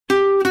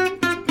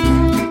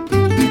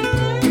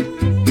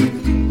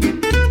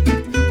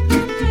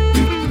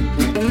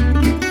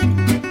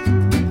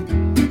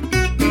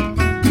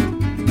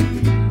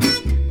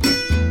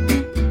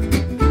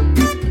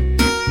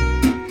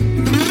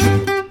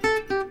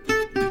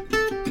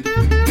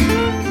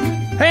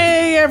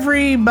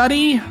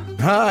everybody.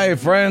 Hi,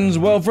 friends.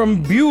 Well,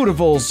 from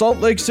beautiful Salt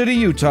Lake City,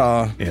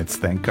 Utah, It's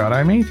Thank God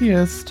I'm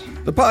Atheist.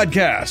 the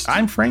podcast.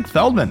 I'm Frank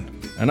Feldman.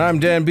 And I'm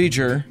Dan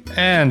Beecher.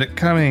 And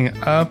coming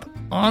up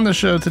on the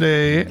show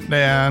today,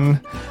 Dan,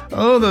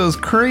 those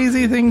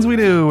crazy things we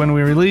do when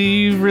we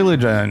leave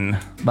religion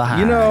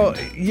behind. You know,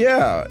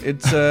 yeah,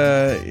 it's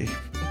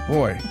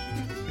boy,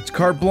 it's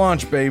carte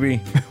blanche,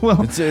 baby.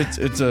 Well, it's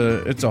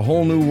a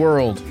whole new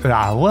world.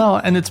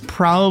 And it's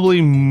probably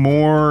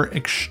more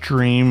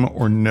extreme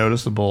or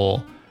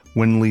noticeable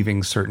when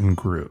leaving certain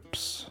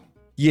groups.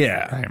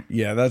 Yeah, Right.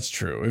 yeah, that's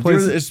true.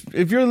 Places-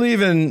 If you're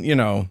leaving,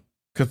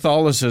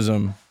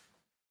 Catholicism,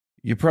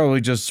 you probably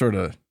just sort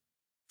of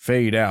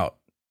fade out.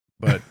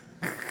 But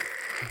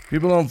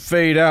people don't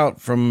fade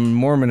out from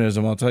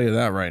Mormonism, I'll tell you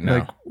that right now.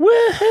 Like,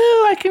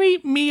 woohoo, I can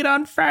eat meat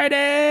on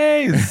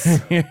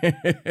Fridays.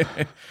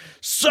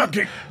 Suck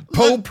it,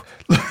 Pope.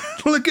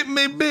 Look at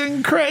me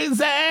being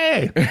crazy.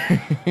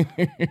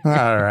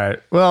 All right.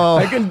 Well,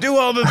 I can do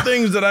all the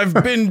things that I've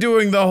been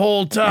doing the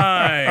whole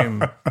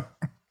time.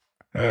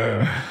 all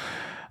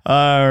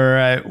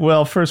right.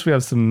 Well, first we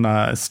have some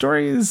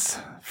stories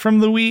from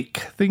the week,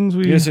 things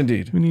Yes,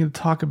 indeed. we need to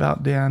talk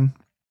about, Dan,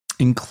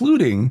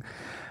 including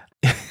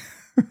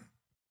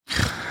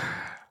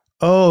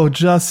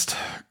just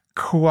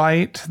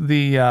quite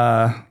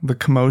the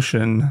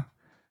commotion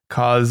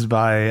caused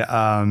by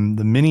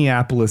the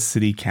Minneapolis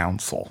City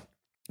Council.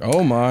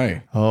 Oh,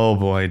 my. Oh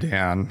boy,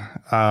 Dan.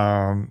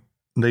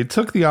 They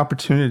took the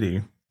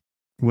opportunity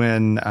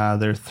when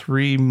their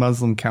 3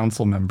 Muslim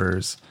council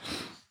members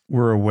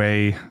were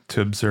away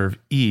to observe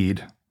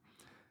Eid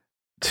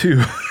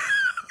to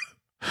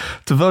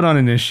to vote on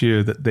an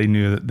issue that they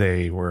knew that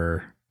they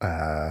were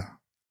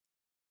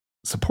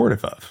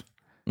supportive of.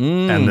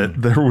 And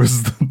that there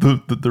was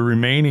the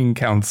remaining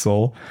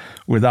council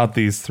without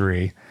these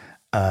 3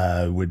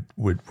 would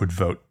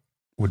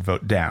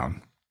vote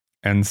down.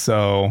 And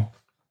so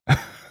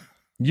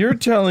You're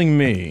telling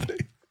me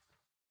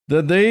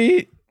that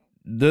they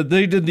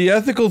did the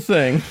ethical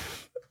thing,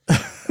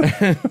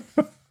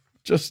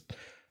 just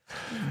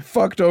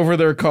fucked over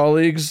their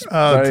colleagues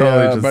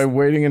by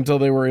waiting until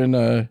they were in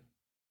a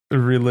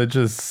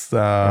religious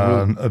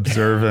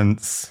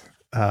observance.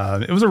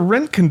 It was a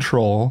rent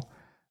control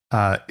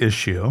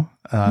issue.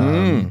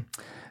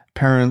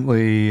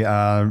 Apparently,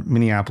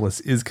 Minneapolis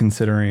is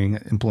considering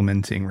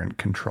implementing rent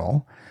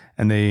control,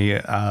 and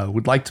they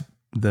would like to.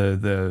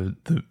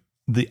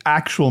 The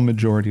actual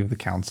majority of the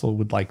council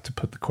would like to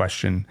put the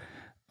question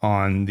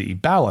on the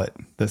ballot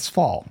this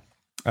fall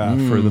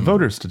for the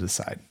voters to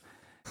decide.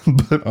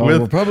 But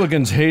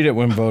Republicans hate it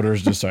when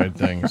voters decide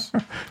things.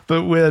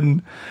 But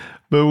when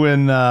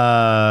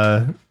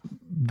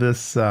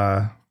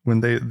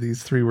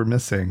these 3 were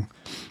missing,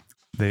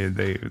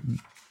 they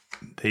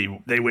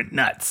went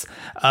nuts.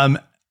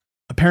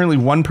 Apparently,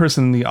 one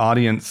person in the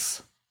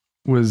audience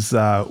was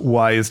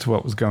wise to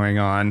what was going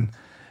on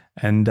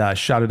and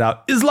shouted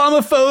out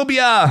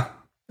Islamophobia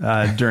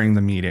during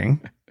the meeting.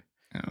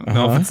 I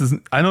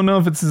don't know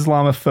if it's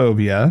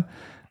Islamophobia,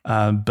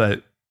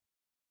 but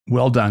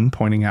well done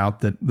pointing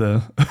out that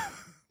the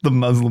the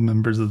Muslim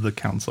members of the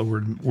council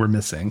were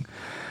missing.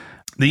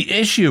 The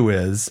issue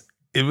is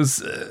it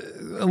was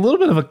a little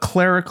bit of a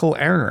clerical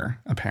error,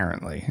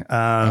 apparently.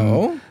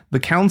 The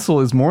council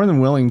is more than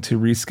willing to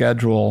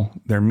reschedule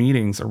their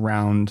meetings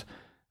around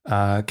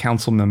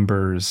council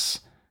members'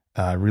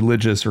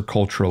 religious or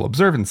cultural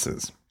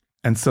observances.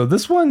 And so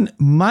this one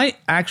might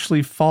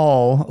actually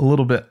fall a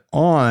little bit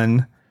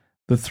on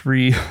the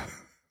 3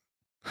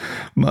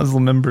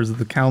 Muslim members of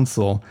the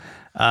council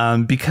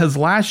because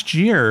last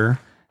year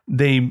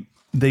they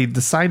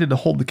decided to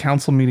hold the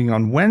council meeting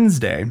on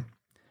Wednesday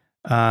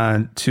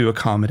to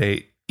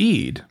accommodate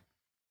Eid.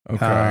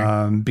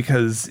 Okay.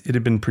 Because it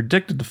had been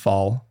predicted to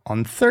fall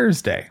on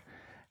Thursday.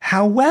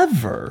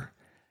 However,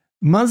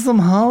 Muslim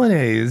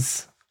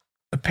holidays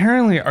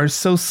apparently are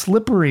so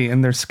slippery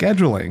in their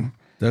scheduling.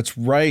 That's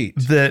right.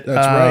 That's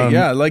right.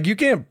 Yeah. Like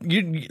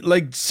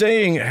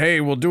saying,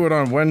 hey, we'll do it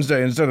on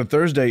Wednesday instead of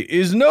Thursday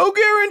is no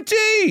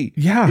guarantee.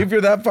 Yeah. If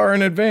you're that far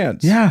in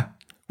advance. Yeah.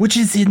 Which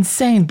is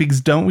insane because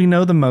don't we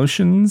know the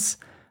motions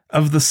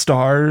of the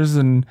stars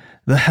and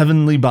the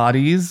heavenly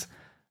bodies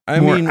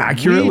more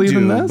accurately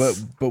than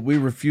this? But we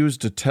refuse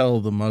to tell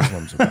the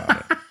Muslims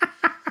about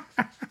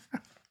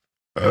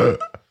it.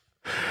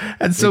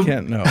 And so they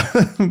can't know.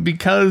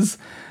 because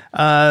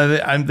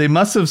they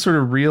must have sort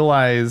of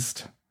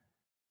realized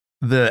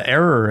the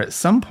error at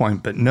some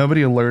point, but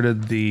nobody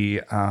alerted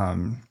the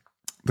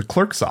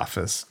clerk's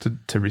office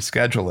to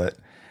reschedule it.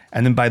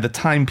 And then by the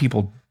time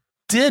people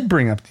did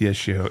bring up the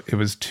issue, it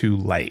was too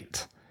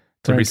late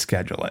to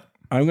reschedule it.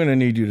 I'm going to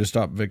need you to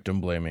stop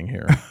victim blaming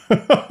here.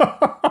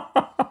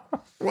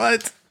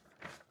 What?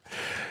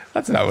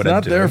 That's not what it's I'm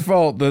not doing. their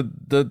fault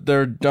that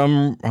their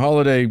dumb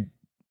holiday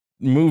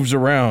moves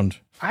around.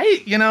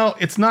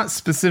 It's not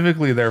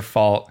specifically their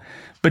fault,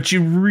 but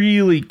you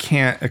really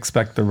can't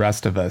expect the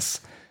rest of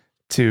us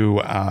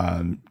to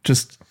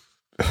just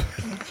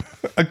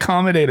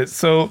accommodate it.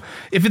 So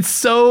if it's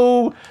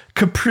so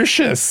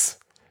capricious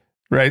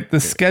right? The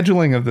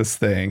scheduling of this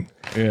thing.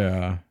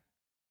 Yeah.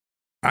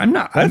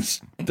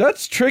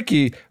 That's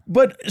tricky,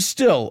 but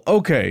still,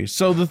 okay.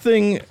 So the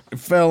thing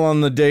fell on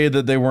the day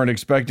that they weren't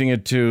expecting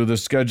it to. The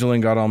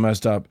scheduling got all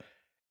messed up.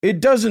 It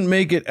doesn't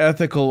make it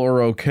ethical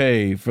or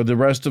okay for the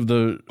rest of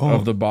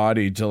the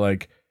body to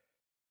like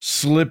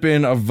slip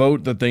in a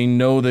vote that they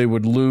know they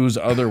would lose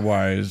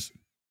otherwise,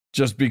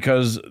 just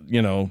because,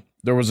 you know,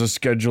 there was a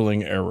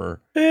scheduling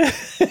error.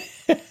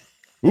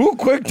 Ooh,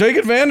 quick, take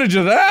advantage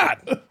of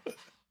that.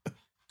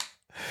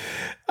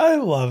 I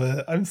love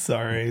it. I'm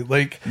sorry.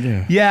 Like,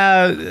 yeah,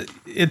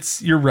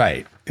 you're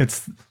right.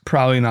 It's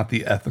probably not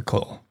the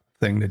ethical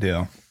thing to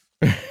do.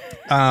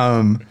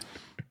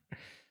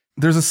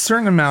 There's a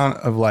certain amount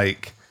of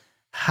like,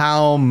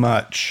 how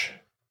much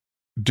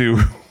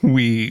do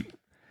we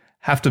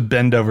have to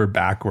bend over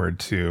backward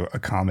to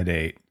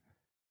accommodate,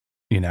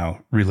 you know,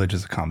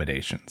 religious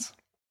accommodations?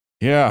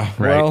 Yeah.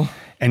 Right. Well,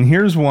 and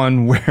here's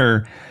one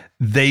where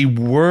they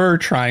were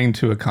trying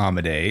to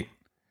accommodate.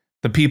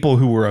 The people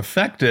who were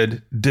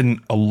affected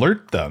didn't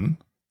alert them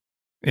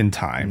in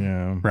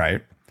time,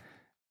 right?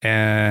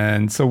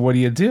 And so what do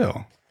you do?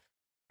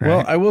 Right?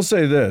 Well, I will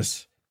say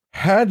this.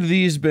 Had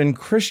these been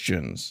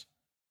Christians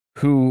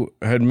who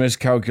had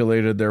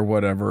miscalculated their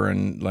whatever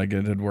and like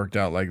it had worked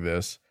out like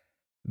this,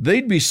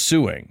 they'd be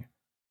suing.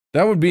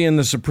 That would be in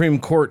the Supreme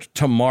Court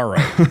tomorrow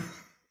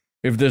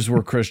if this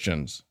were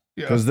Christians.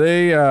 Because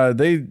they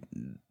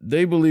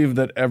believe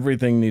that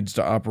everything needs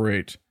to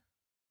operate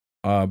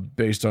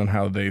based on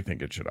how they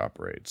think it should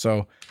operate.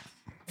 So,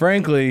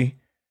 frankly,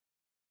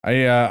 I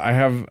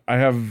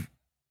have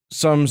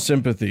some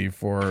sympathy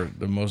for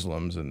the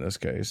Muslims in this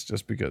case,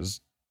 just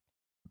because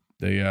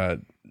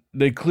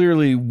they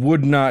clearly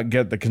would not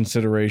get the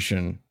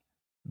consideration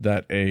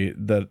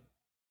that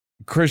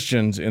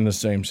Christians in the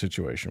same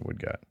situation would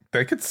get.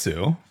 They could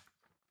sue.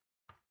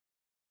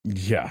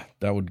 Yeah,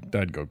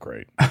 that'd go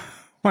great.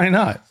 Why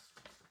not?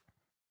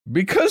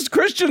 Because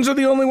Christians are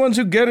the only ones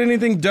who get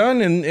anything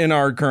done in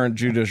our current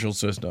judicial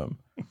system.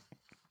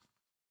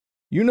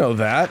 You know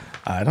that.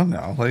 I don't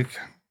know. Like,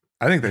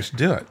 I think they should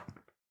do it.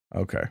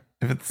 Okay.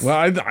 If it's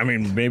I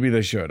mean, maybe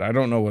they should. I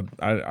don't know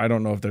I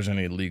don't know if there's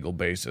any legal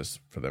basis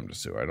for them to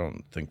sue. I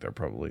don't think there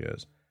probably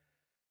is.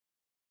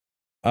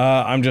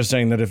 I'm just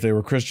saying that if they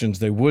were Christians,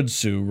 they would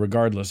sue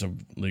regardless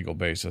of legal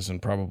basis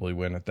and probably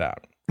win at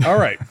that. All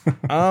right.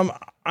 I'm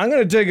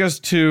going to take us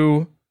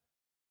to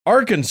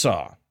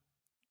Arkansas,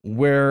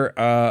 where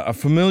a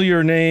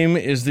familiar name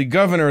is the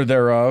governor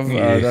thereof.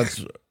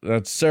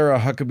 That's Sarah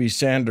Huckabee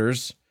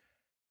Sanders.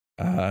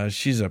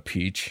 She's a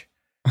peach.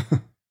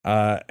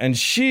 And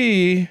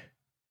she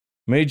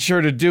made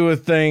sure to do a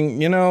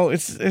thing. You know,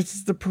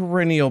 it's the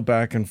perennial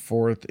back and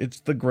forth. It's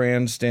the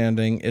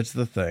grandstanding. It's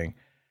the thing.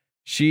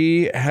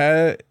 She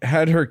had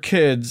her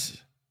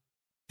kids,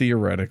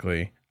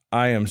 theoretically.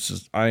 This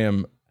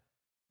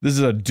is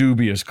a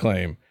dubious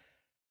claim.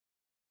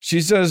 She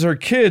says her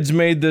kids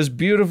made this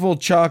beautiful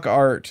chalk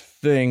art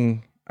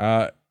thing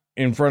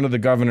in front of the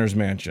governor's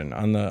mansion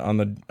on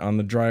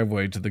the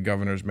driveway to the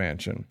governor's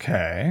mansion.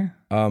 Okay.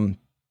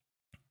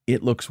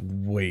 It looks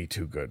way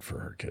too good for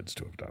her kids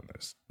to have done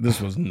this. This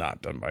was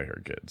not done by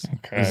her kids.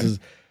 Okay.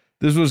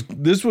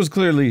 This was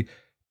clearly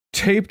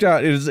taped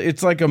out.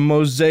 It's like a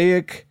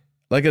mosaic,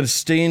 like a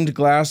stained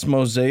glass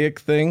mosaic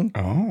thing.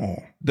 Oh.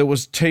 That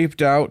was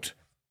taped out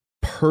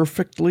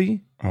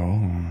perfectly.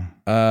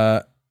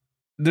 Oh.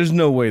 There's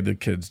no way the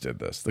kids did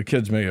this. The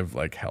kids may have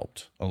like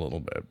helped a little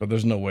bit, but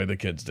there's no way the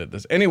kids did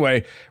this.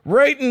 Anyway,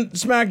 right in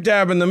smack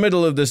dab in the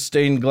middle of this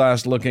stained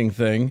glass looking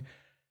thing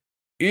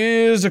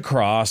is a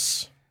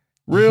cross.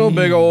 Real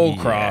big old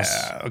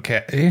cross.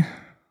 Okay.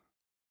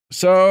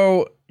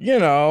 So, you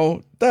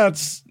know,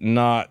 that's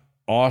not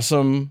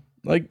awesome.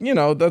 Like, you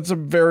know, that's a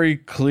very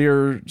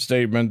clear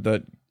statement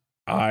that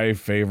I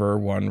favor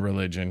one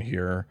religion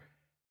here.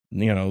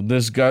 You know,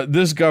 this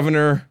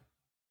governor,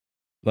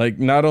 like,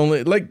 not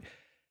only like,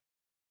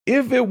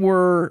 if it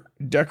were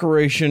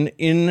decoration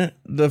in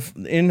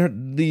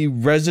the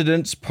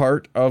residence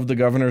part of the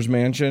governor's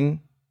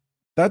mansion,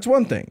 that's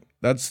one thing.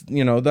 That's,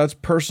 you know, that's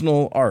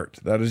personal art.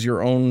 That is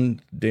your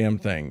own damn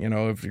thing. You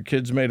know, if your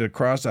kids made a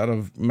cross out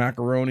of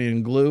macaroni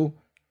and glue,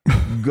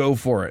 go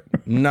for it.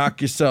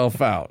 Knock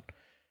yourself out.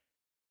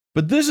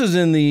 But this is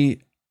in the,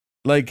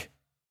 like,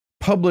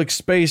 public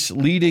space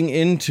leading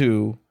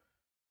into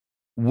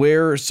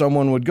where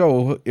someone would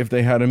go if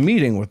they had a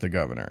meeting with the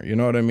governor. You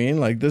know what I mean?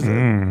 Like this,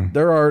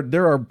 there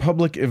are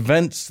public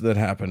events that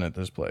happen at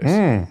this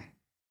place.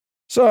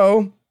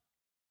 So,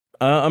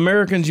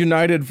 Americans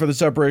United for the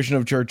Separation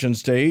of Church and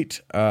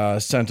State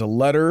sent a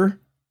letter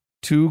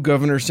to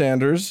Governor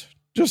Sanders,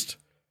 just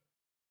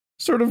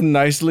sort of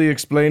nicely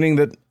explaining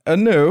that,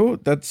 no,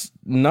 that's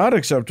not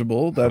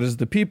acceptable. That is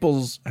the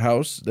people's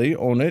house. They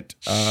own it.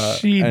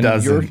 She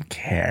doesn't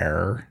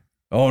care.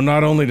 Oh,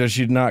 not only does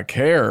she not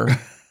care,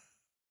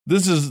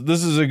 this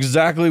is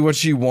exactly what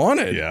she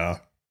wanted. Yeah.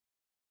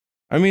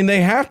 I mean,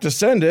 they have to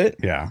send it.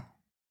 Yeah.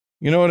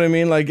 You know what I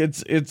mean? Like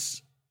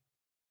it's,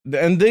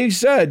 and they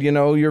said, you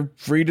know, you're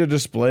free to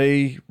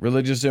display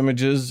religious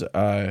images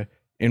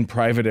in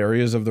private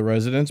areas of the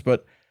residence,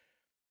 but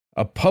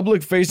a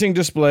public-facing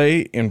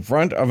display in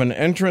front of an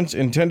entrance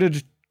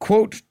intended,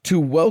 quote, to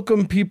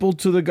welcome people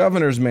to the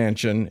governor's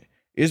mansion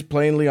is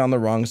plainly on the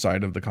wrong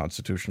side of the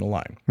constitutional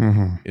line,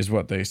 is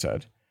what they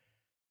said.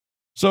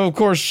 So, of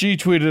course, she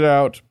tweeted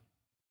out,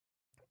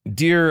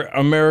 "Dear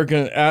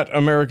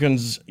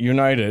Americans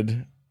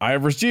United, I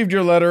have received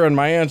your letter and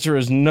my answer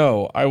is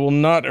no. I will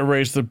not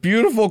erase the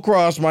beautiful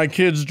cross my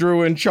kids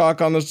drew in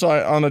chalk on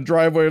the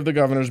driveway of the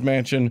governor's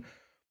mansion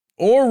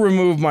or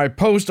remove my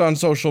post on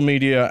social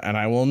media, and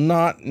I will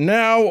not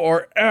now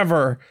or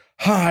ever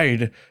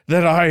hide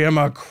that I am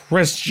a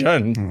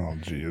Christian." Oh,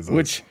 Jesus.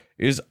 Which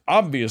is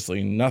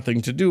obviously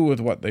nothing to do with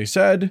what they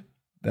said.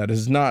 That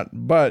is not,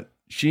 but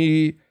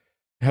she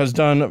has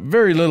done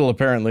very little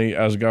apparently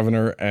as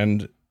governor,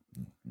 and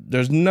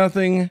there's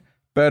nothing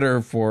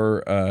better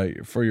for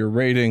your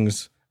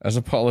ratings as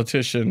a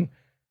politician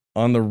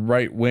on the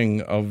right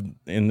wing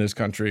in this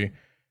country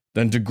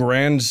than to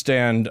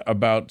grandstand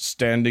about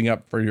standing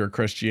up for your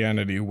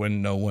Christianity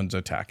when no one's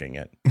attacking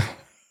it.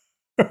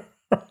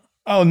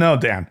 Oh, no,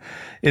 Dan.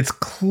 It's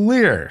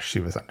clear she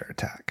was under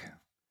attack.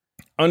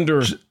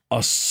 Under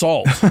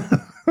assault.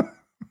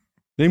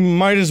 They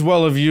might as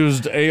well have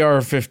used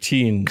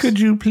AR-15s. Could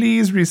you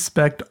please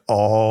respect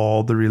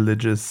all the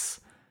religious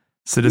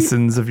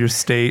citizens of your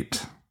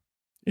state?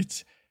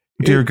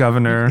 Dear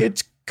Governor.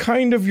 It's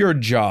kind of your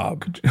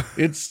job.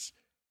 It's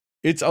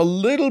a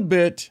little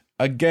bit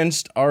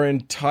against our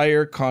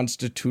entire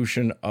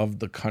constitution of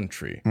the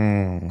country.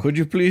 Could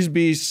you please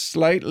be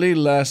slightly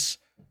less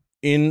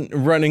in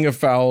running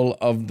afoul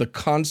of the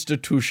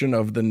constitution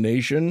of the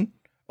nation?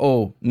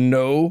 Oh,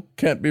 no,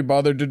 can't be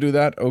bothered to do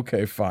that?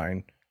 Okay,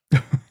 fine.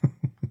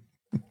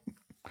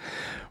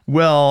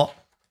 Well,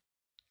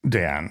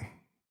 Dan.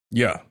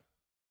 Yeah.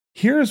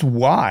 Here's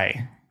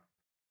why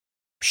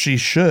she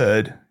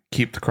should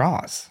keep the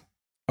cross.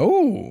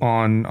 Oh.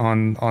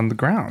 On the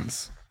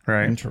grounds,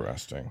 right?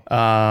 Interesting.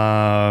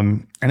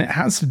 And it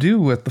has to do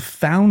with the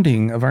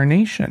founding of our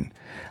nation.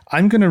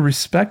 I'm going to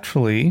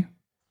respectfully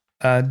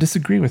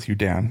disagree with you,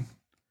 Dan,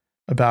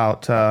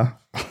 about...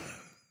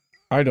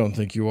 I don't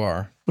think you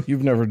are.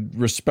 You've never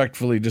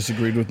respectfully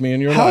disagreed with me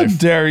in your How life. How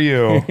dare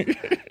you?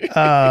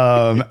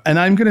 And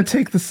I'm going to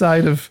take the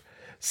side of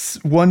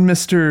one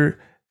Mr.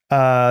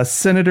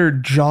 Senator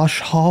Josh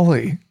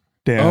Hawley,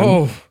 Dan.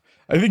 Oh,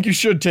 I think you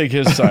should take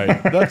his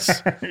side.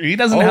 That's he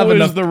doesn't have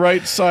enough the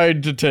right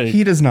side to take.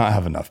 He does not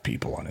have enough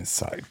people on his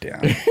side,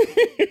 Dan.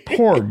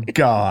 Poor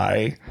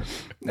guy.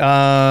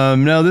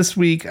 No, this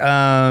week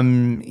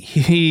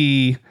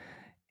he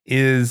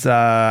is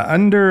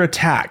under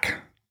attack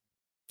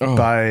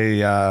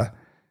by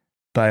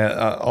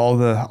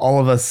all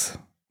of us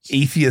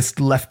atheist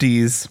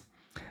lefties.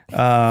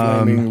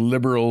 Flaming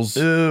liberals.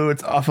 Ooh,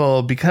 it's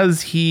awful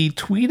because he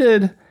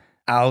tweeted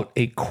out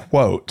a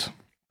quote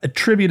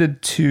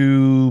attributed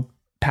to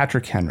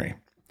Patrick Henry.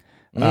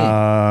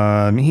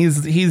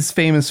 He's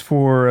famous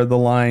for the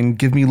line,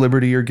 "Give me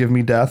liberty or give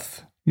me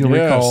death." You'll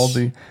recall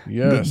the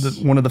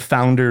one of the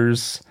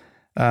founders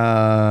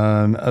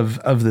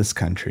of this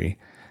country.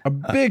 A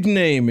big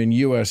name in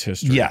U.S.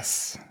 history.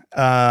 Yes.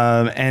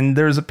 And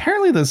there's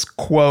apparently this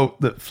quote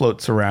that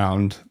floats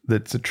around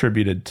that's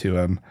attributed to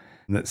him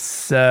that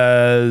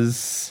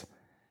says,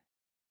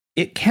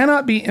 "It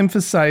cannot be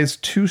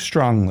emphasized too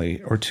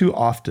strongly or too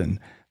often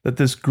that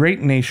this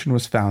great nation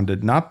was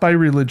founded not by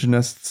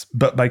religionists,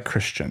 but by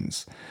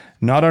Christians,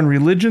 not on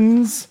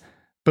religions,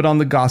 but on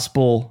the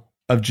gospel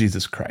of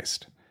Jesus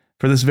Christ.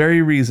 For this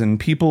very reason,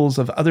 peoples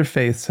of other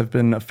faiths have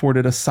been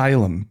afforded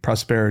asylum,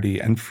 prosperity,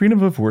 and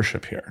freedom of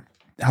worship here.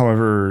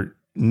 However,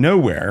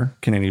 nowhere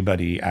can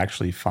anybody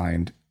actually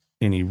find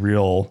any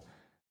real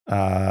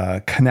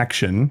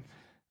connection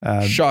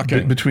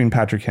between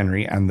Patrick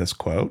Henry and this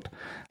quote.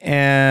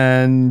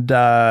 And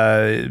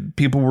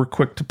people were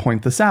quick to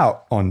point this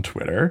out on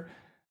Twitter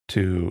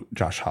to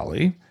Josh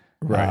Hawley.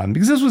 Right.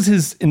 Because this was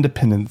his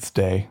Independence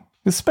Day,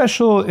 his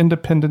special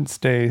Independence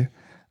Day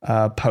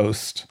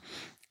post.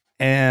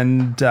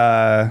 And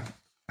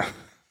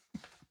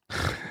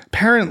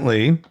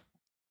apparently,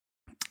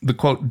 the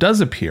quote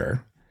does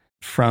appear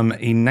from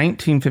a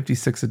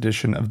 1956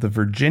 edition of The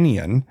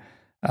Virginian,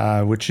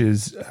 which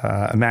is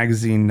a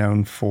magazine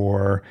known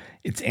for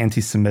its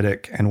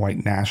anti-Semitic and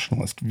white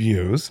nationalist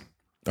views.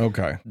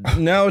 Okay.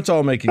 Now it's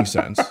all making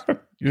sense.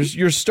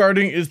 You're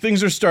starting,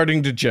 things are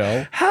starting to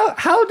gel.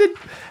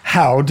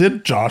 How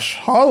did Josh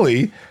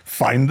Hawley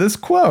find this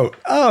quote?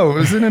 Oh, it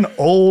was in an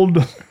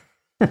old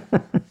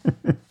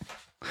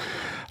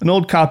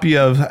copy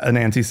of an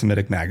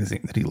anti-Semitic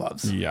magazine that he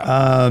loves.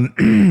 Yeah.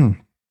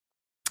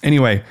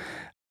 Anyway,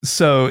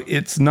 so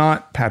it's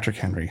not Patrick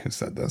Henry who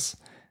said this.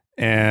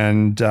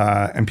 And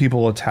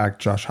people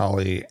attacked Josh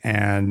Hawley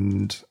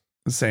and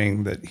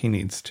saying that he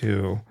needs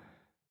to,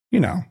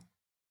 vet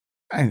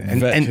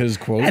his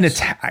quotes. And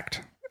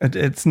attacked.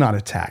 It's not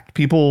attacked.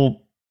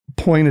 People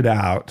pointed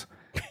out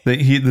that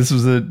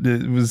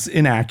it was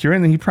inaccurate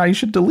and he probably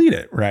should delete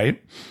it, right?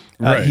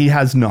 Right. He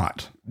has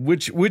not.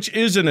 Which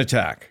is an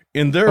attack.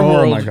 In their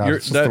world, my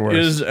God, that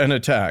is an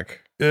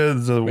attack.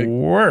 is the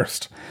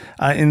worst.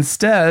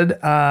 Instead,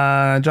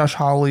 Josh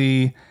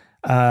Hawley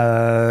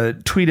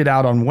tweeted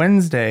out on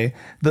Wednesday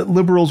that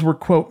liberals were,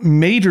 quote,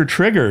 major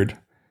triggered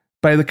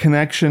by the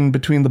connection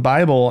between the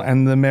Bible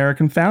and the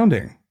American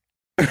founding.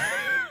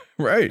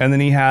 Right. And then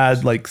he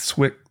had like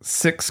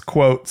 6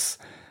 quotes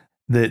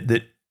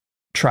that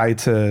try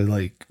to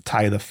like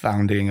tie the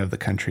founding of the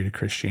country to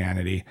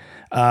Christianity.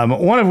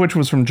 One of which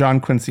was from John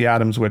Quincy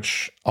Adams,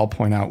 which I'll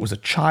point out was a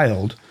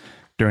child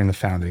during the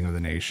founding of the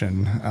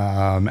nation,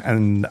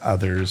 and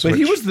others. But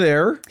he was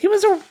there.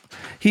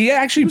 He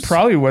actually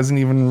probably wasn't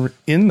even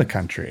in the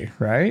country,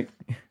 right?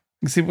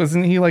 See,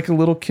 wasn't he like a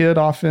little kid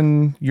off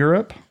in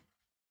Europe?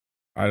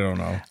 I don't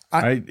know.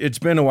 It's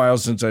been a while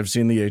since I've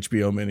seen the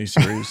HBO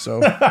miniseries,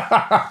 so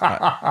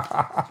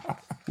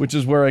which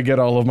is where I get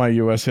all of my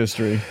U.S.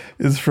 history.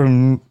 Is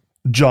from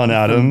John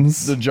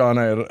Adams. The John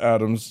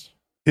Adams.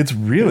 It's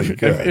really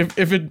good.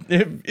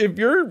 If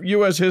your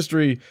U.S.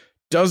 history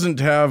doesn't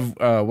have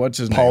what's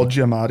his Paul name?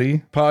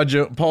 Giamatti. Paul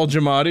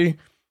Giamatti.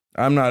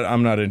 I'm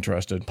not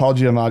interested. Paul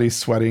Giamatti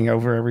sweating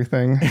over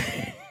everything.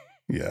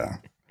 Yeah.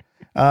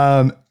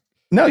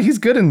 No, he's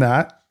good in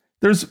that.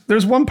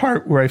 There's one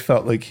part where I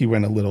felt like he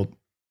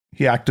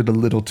acted a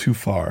little too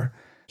far.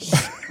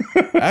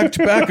 Act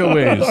back a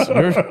ways.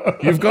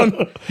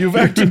 You've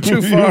acted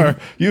too far.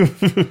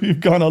 You've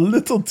gone a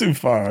little too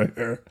far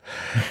here.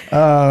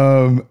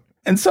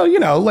 And so,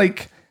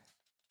 like,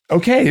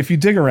 okay, if you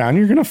dig around,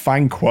 you're going to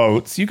find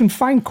quotes. You can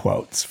find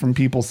quotes from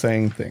people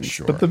saying things.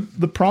 Sure. But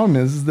the problem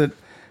is that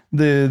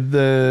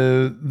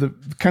the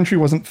country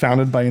wasn't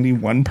founded by any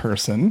one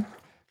person.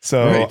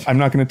 So right. I'm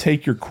not going to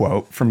take your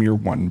quote from your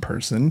one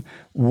person.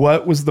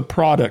 What was the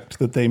product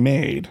that they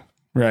made,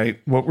 right?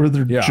 What were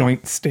their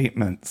joint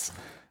statements?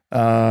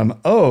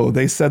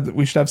 They said that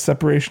we should have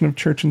separation of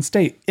church and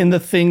state in the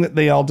thing that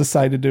they all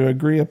decided to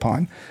agree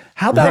upon.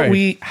 How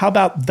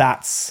about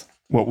that's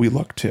what we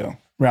look to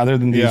rather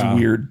than these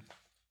weird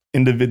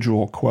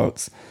individual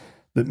quotes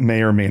that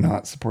may or may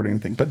not support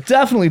anything, but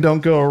definitely don't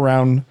go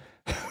around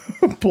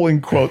pulling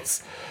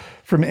quotes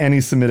from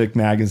anti-Semitic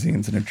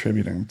magazines and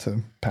attributing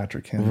to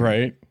Patrick Henry.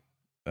 Right.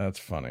 That's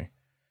funny.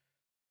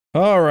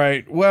 All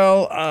right.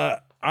 Well,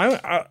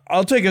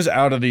 I'll take us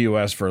out of the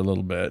U.S. for a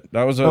little bit.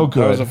 That was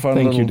a fun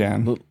Thank you,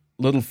 Dan.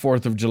 Little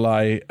 4th of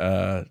July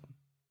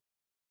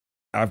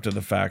after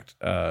the fact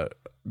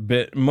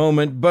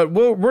moment. But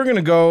we're going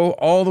to go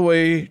all the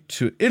way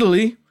to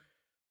Italy,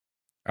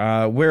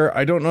 where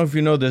I don't know if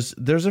you know this.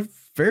 There's a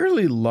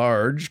fairly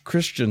large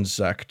Christian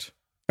sect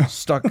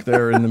stuck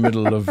there in the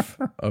middle of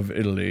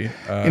Italy.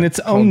 In its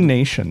own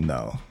nation,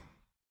 though.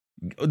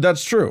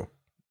 That's true.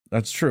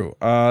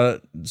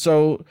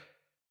 So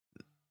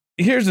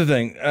here's the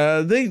thing.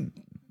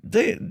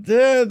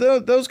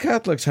 Those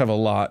Catholics have a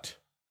lot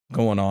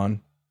going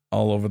on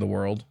all over the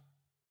world,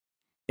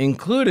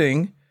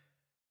 including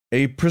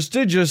a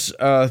prestigious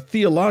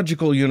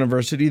theological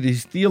university, the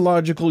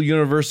Theological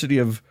University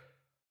of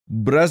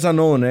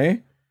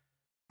Bresanone,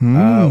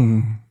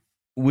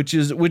 which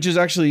is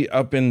actually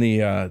up in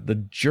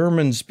the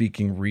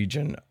German-speaking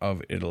region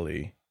of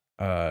Italy,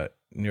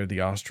 near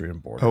the Austrian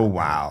border. Oh,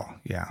 wow.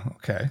 Yeah,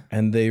 okay.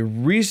 And they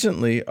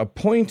recently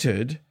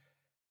appointed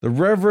the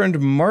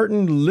Reverend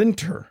Martin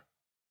Linter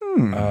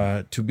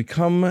to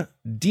become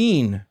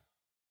dean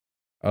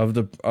of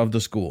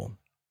the school.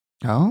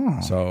 Oh.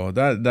 So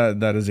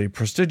that is a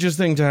prestigious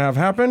thing to have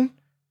happen.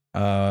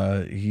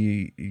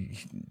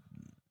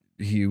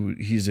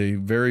 He's a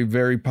very,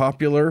 very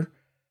popular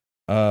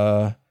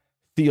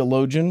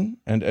theologian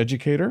and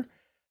educator.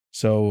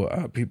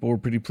 So people were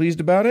pretty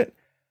pleased about it.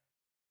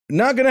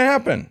 Not going to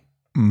happen.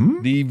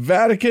 Mm-hmm. The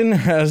Vatican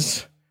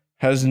has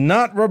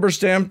not rubber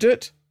stamped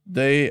it.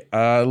 They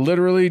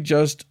literally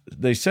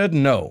they said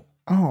no.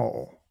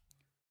 Oh.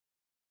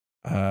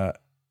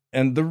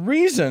 And the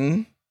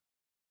reason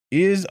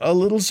is a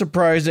little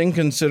surprising,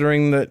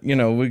 considering that,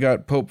 we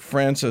got Pope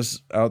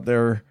Francis out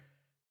there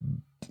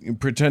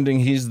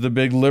pretending he's the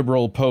big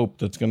liberal pope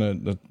that's gonna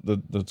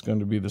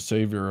be the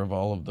savior of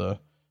all of the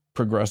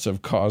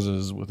progressive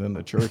causes within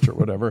the church or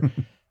whatever.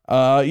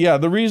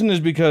 The reason is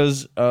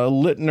because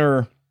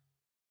Littner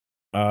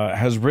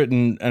has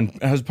written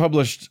and has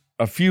published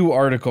a few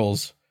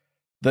articles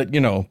that,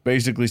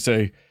 basically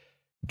say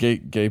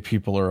gay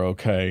people are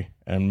okay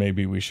and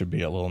maybe we should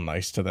be a little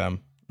nice to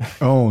them.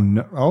 Oh,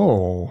 no.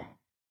 Oh.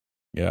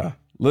 Yeah.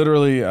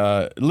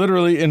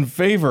 Literally in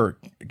favor,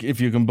 if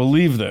you can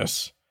believe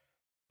this,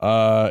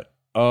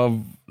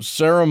 of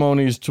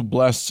ceremonies to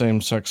bless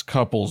same-sex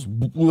couples.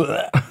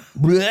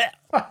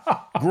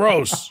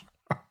 Gross.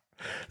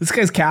 This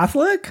guy's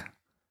Catholic?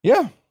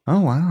 Yeah. Oh,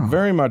 wow.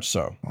 Very much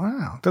so.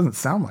 Wow. Doesn't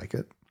sound like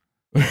it.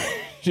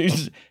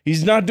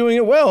 He's not doing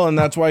it well, and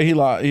that's why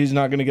he's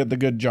not going to get the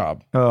good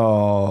job.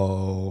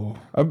 Oh.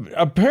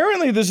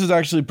 Apparently, this is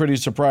actually pretty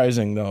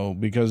surprising, though,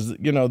 because,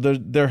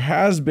 there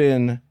has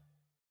been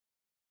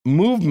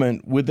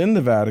movement within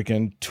the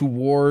Vatican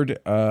toward,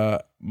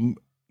 a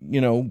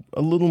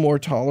little more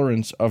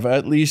tolerance of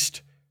at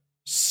least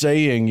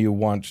saying you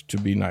want to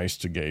be nice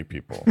to gay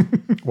people.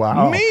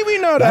 Wow. Maybe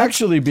not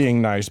actually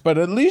being nice, but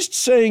at least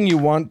saying you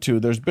want to.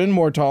 There's been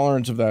more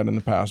tolerance of that in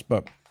the past,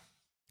 but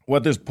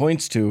what this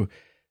points to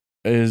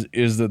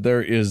is that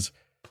there is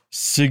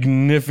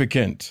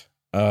significant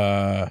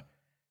grumblage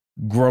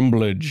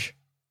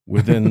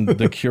within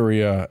the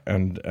Curia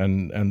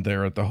and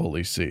there at the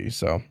Holy See.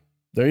 So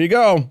there you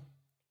go.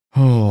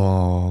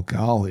 Oh,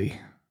 golly.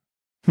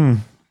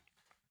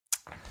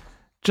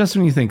 Just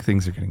when you think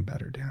things are getting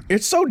better, Dan.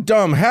 It's so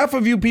dumb. Half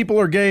of you people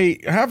are gay.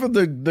 Half of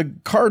the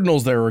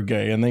cardinals there are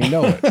gay, and they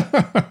know it.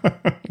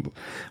 Well,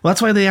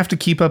 that's why they have to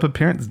keep up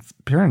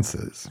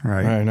appearances,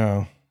 right? I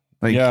know.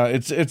 Like, yeah,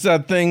 it's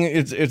that thing.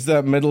 It's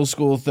that middle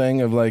school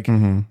thing of like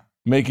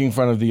making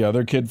fun of the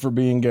other kid for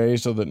being gay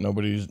so that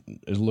nobody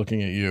is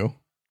looking at you.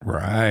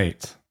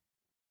 Right.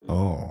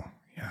 Oh,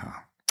 yeah.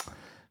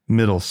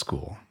 Middle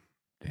school,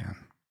 Dan.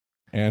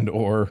 And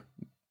or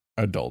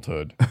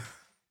adulthood.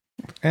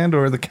 And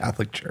or the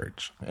Catholic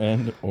Church.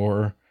 And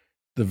or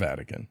the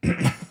Vatican.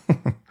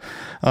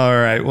 All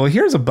right. Well,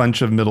 here's a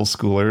bunch of middle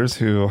schoolers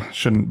who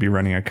shouldn't be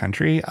running a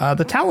country.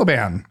 The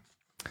Taliban.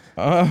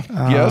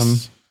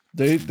 Yes.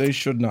 They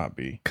should not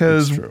be.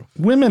 Because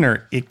women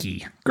are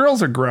icky.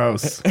 Girls are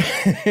gross.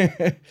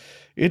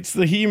 It's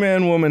the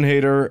He-Man woman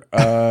hater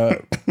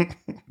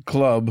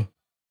club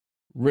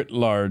writ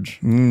large.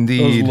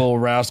 Indeed. Those little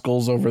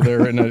rascals over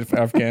there in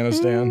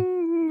Afghanistan.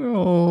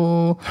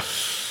 Oh,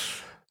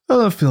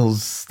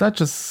 that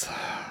just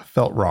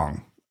felt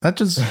wrong.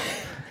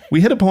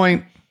 We hit a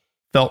point,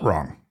 felt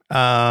wrong.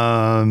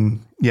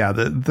 Yeah,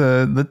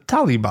 the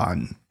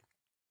Taliban,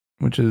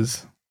 which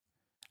is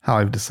how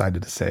I've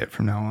decided to say it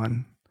from now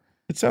on.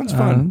 It sounds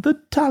fun. The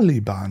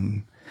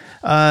Taliban.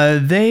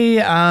 They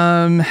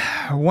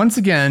once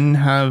again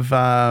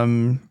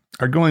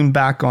are going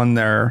back on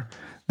their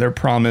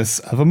promise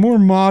of a more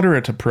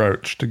moderate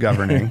approach to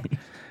governing.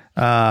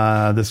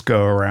 This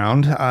go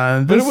around.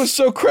 But it was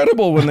so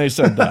credible when they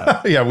said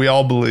that. Yeah, we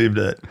all believed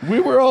it. We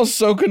were all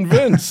so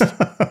convinced.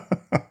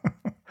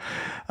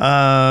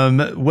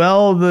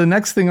 Well, the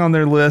next thing on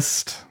their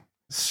list,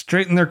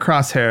 straighten their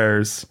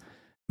crosshairs,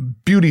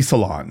 beauty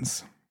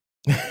salons.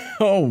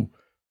 Oh.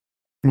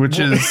 Which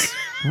is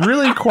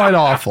really quite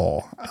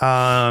awful.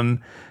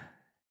 And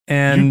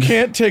you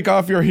can't take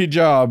off your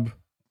hijab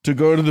to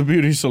go to the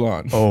beauty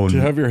salon to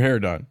have your hair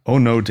done. Oh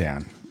no,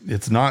 Dan.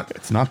 It's not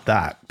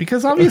that.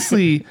 Because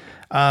obviously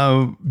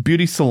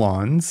beauty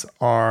salons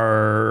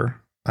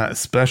are,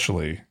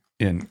 especially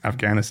in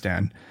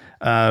Afghanistan,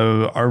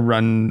 are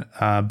run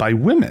by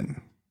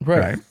women,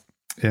 right?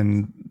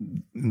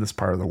 In this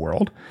part of the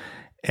world.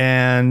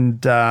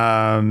 And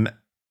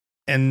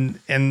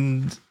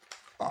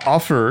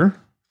offer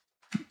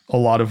a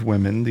lot of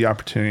women the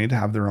opportunity to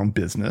have their own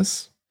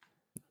business.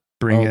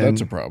 That's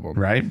a problem.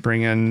 Right?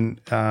 Bring in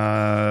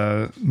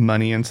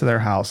money into their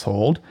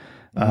household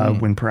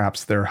when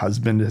perhaps their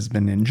husband has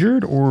been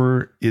injured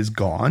or is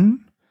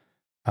gone.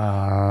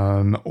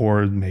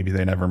 Or maybe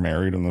they never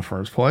married in the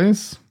first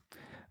place.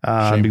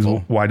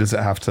 Because why does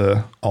it have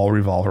to all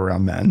revolve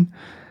around men?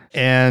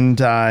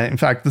 And in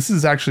fact, this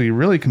is actually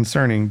really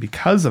concerning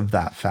because of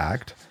that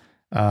fact.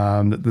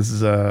 That this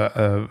is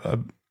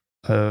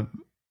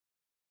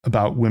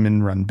about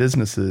women-run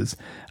businesses.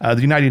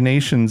 The United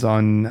Nations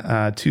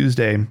on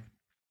Tuesday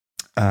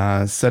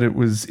said it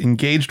was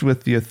engaged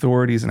with the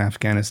authorities in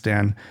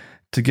Afghanistan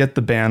to get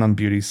the ban on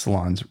beauty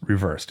salons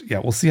reversed. Yeah,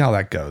 we'll see how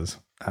that goes.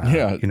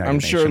 I'm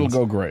sure it'll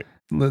go great.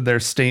 Their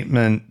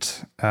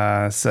statement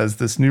says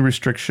this new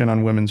restriction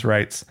on women's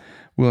rights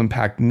will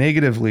impact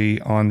negatively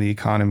on the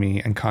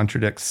economy and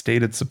contradicts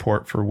stated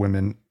support for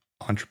women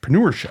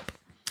entrepreneurship.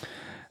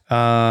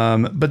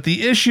 But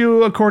the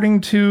issue, according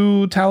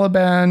to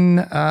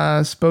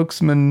Taliban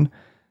spokesman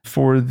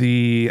for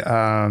the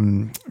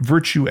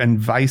Virtue and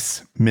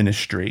Vice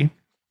Ministry.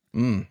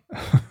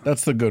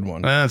 That's the good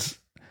one. Of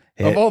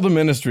all the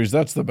ministries,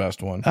 that's the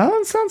best one. Oh,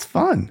 it sounds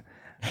fun.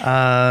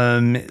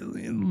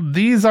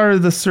 These are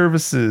the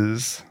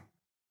services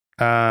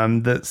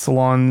that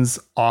salons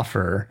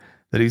offer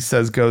that he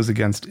says goes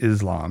against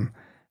Islam.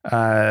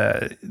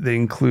 They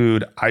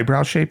include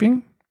eyebrow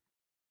shaping.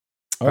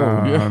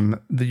 The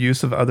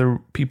use of other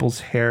people's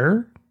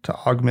hair to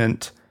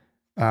augment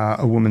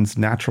a woman's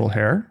natural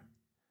hair.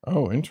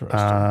 Oh,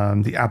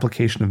 interesting. The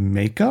application of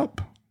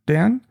makeup,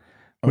 Dan,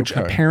 which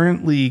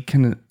apparently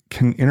can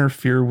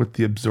interfere with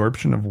the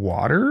absorption of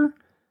water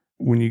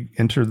when you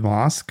enter the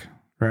mosque,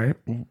 right?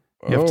 You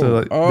have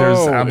to.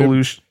 There's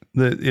ablution.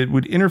 It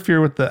would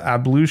interfere with the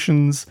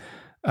ablutions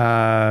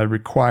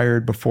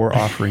required before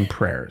offering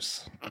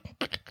prayers.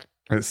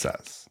 It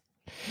says.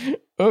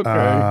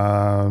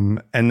 Okay.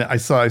 And I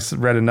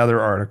read another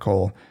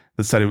article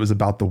that said it was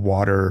about the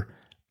water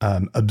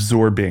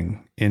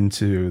absorbing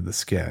into the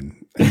skin.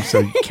 And so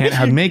you can't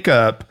have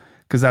makeup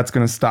because that's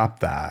going to stop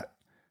that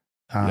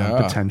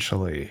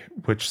potentially,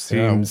 which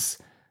seems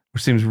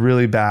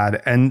really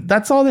bad. And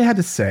that's all they had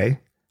to say.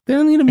 They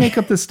don't need to make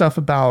up this stuff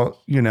about,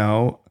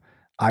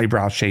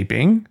 eyebrow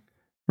shaping,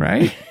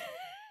 right?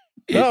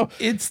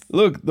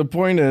 Look, the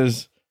point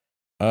is,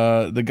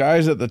 the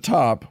guys at the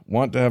top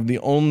want to have the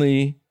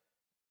only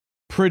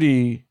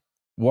pretty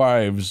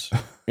wives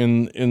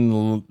in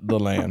the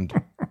land.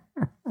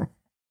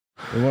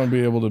 They want to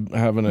be able to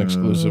have an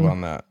exclusive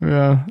on that.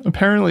 Yeah.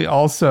 Apparently,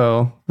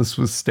 also, this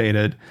was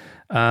stated,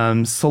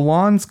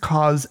 salons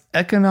cause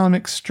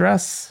economic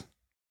stress,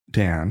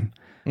 Dan,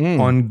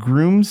 on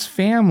grooms'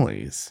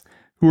 families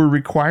who are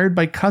required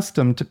by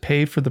custom to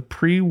pay for the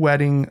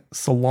pre-wedding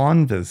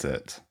salon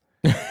visit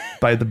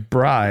by the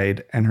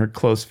bride and her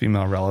close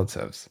female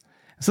relatives.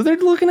 So they're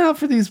looking out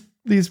for these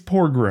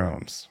poor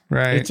grooms,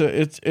 right?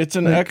 It's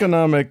an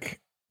economic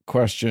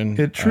question.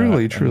 It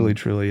truly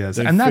is.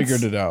 They and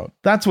figured it out.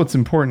 That's what's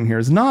important here,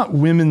 is not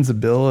women's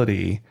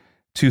ability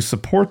to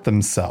support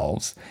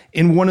themselves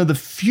in one of the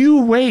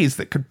few ways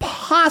that could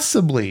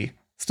possibly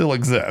still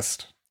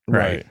exist,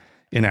 right.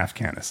 In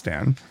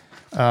Afghanistan.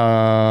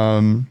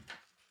 Nope.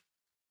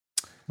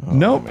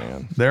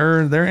 Man.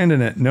 They're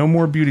ending it. No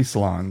more beauty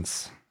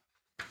salons.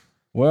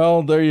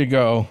 Well, there you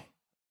go.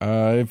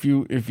 If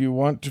you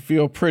want to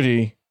feel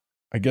pretty,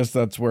 I guess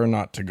that's where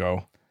not to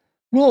go.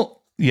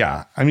 Well,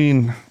 yeah. I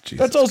mean,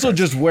 that's also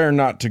just where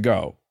not to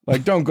go.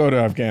 Like, don't go to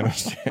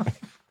Afghanistan.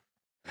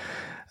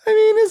 I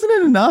mean, isn't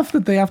it enough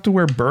that they have to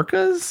wear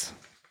burqas?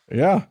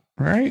 Yeah.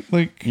 Right?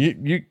 Like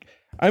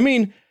I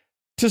mean,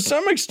 to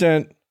some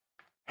extent,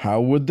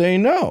 how would they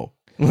know?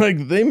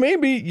 Like, they may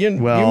be, you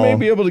may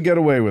be able to get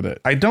away with it.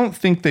 I don't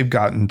think they've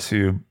gotten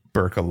to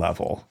burqa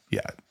level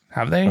yet.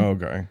 Have they?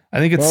 Okay. I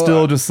think it's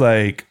still just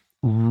like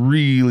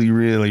really,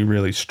 really,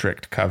 really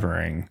strict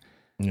covering.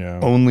 Yeah.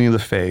 Only the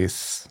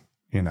face,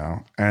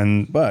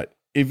 But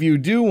if you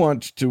do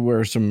want to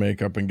wear some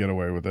makeup and get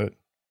away with it,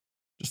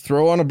 just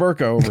throw on a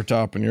burqa over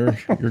top and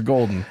you're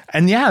golden.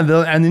 And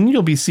and then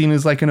you'll be seen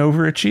as like an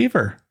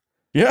overachiever.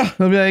 Yeah.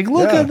 They'll be like,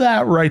 look at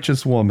that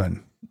righteous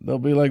woman. They'll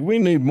be like, we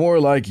need more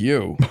like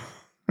you.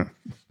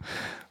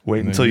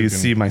 Wait until you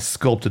see my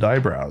sculpted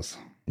eyebrows.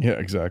 Yeah,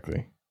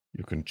 exactly.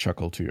 You can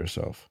chuckle to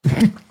yourself.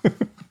 Okay.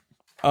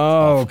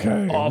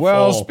 Awful.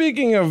 Well,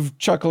 speaking of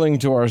chuckling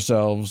to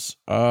ourselves,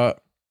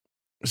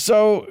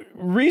 so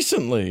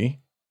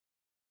recently,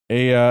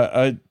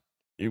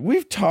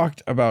 we've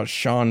talked about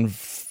Sean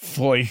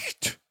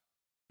Feucht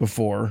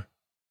before.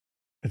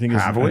 I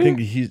think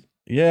he's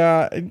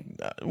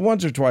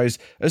once or twice,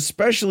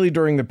 especially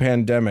during the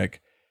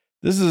pandemic.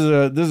 This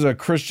is a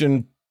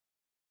Christian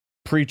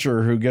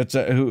preacher who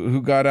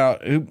got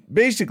out, who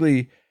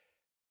basically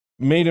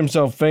made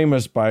himself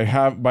famous by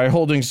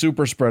holding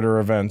super spreader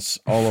events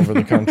all over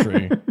the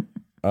country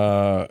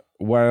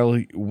while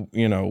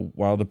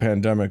the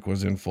pandemic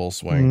was in full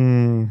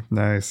swing.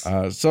 Nice.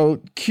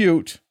 So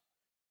cute.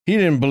 He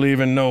didn't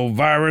believe in no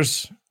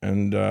virus,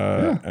 and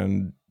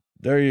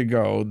there you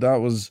go.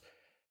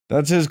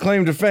 That's his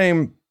claim to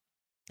fame.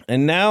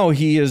 And now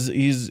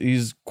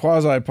he's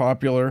quasi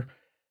popular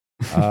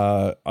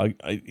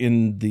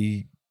in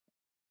the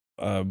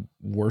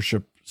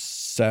worship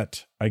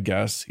set, I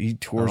guess. He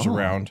tours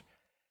around.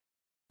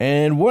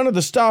 And one of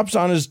the stops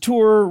on his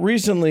tour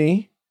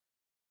recently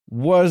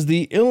was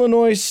the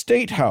Illinois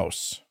State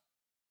House,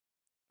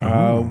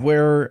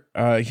 where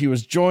he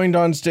was joined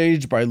on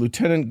stage by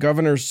Lieutenant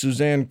Governor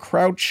Suzanne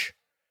Crouch.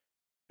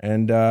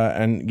 And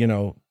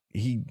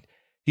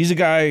he's a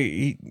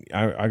guy,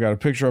 I got a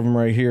picture of him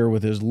right here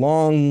with his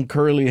long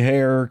curly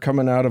hair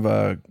coming out of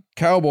a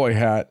cowboy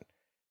hat.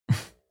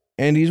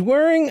 And he's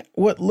wearing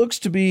what looks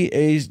to be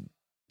a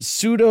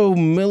pseudo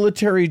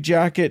military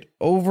jacket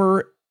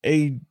over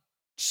a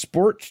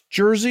sport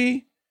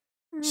jersey.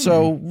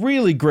 So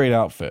really great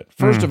outfit.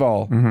 First of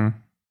all,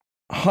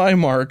 high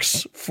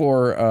marks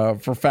for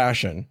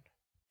fashion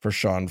for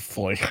Sean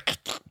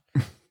Feucht.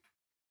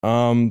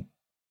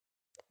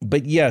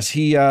 But yes,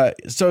 he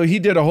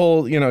did a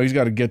whole, he's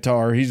got a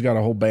guitar, he's got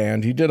a whole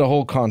band, he did a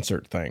whole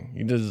concert thing.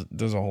 He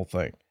does a whole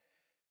thing.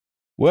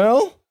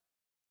 Well,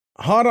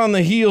 hot on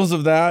the heels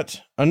of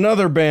that,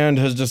 another band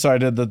has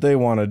decided that they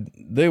want to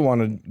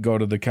go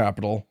to the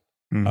Capitol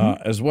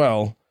as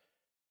well.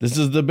 This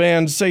is the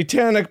band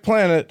Satanic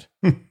Planet,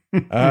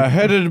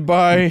 headed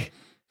by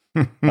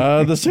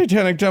the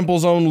Satanic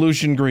Temple's own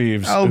Lucian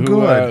Greaves. Oh,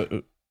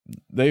 good.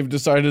 They've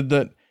decided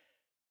that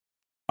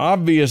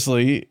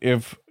obviously,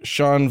 if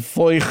Sean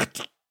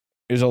Feucht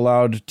is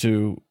allowed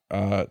to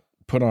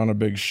put on a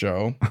big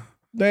show,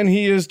 then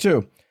he is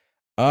too.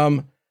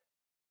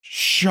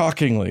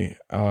 Shockingly,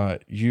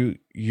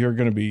 you're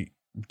going to be,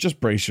 just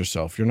brace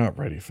yourself. You're not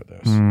ready for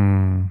this.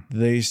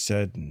 They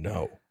said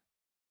no.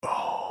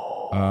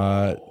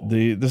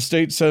 The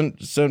state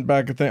sent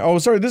back a thing. Oh,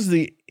 sorry.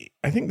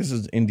 I think this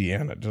is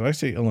Indiana. Did I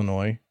say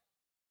Illinois?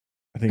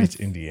 I think it's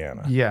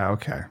Indiana. Yeah.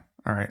 Okay.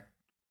 All right.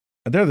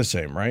 They're the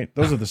same, right?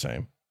 Those are the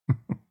same.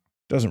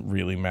 Doesn't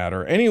really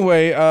matter.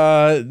 Anyway,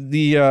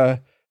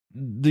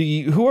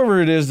 the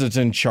whoever it is that's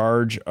in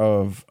charge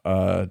of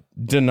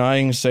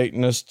denying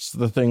Satanists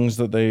the things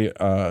that they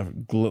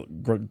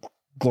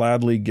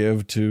gladly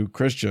give to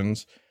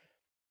Christians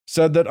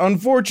said that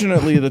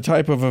unfortunately the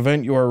type of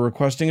event you are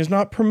requesting is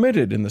not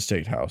permitted in the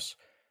State House.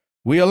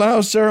 We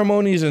allow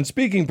ceremonies and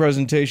speaking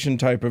presentation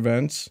type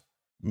events,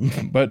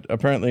 but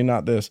apparently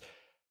not this.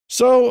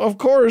 So, of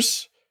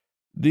course,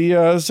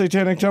 the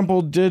Satanic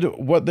Temple did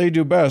what they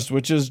do best,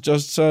 which is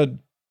just said,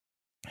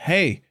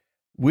 hey,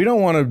 we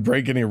don't want to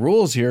break any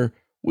rules here.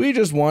 We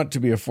just want to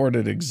be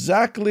afforded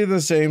exactly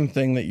the same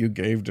thing that you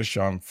gave to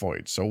Sean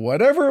Foyt. So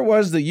whatever it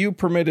was that you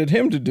permitted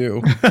him to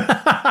do,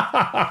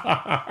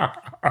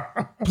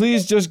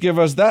 please just give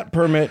us that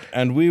permit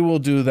and we will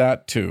do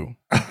that too.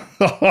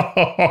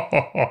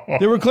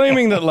 They were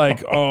claiming that,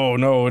 like, oh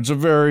no, it's a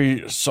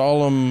very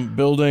solemn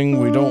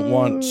building. We don't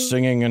want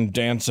singing and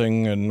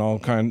dancing and all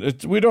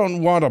kinds. We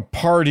don't want a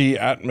party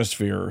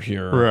atmosphere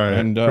here. Right.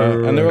 And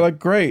they were like,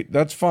 great,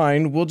 that's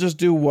fine. We'll just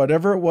do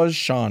whatever it was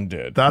Sean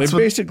did.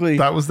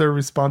 That was their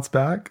response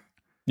back.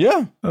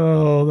 Yeah.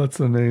 Oh,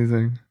 that's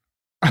amazing.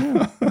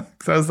 So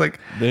I was like,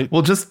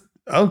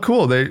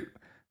 cool.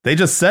 They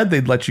just said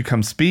they'd let you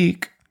come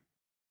speak.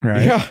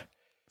 Right. Yeah.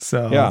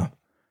 So yeah.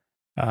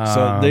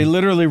 So they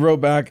literally wrote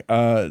back.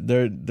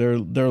 Their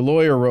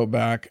lawyer wrote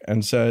back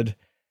and said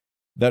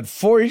that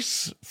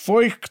Foyt's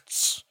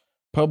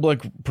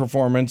public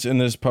performance in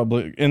this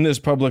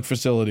public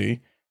facility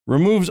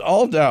removes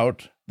all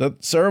doubt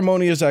that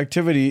ceremonious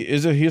activity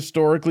is a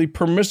historically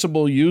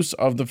permissible use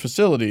of the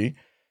facility.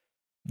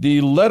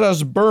 The "Let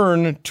Us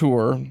Burn"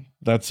 tour.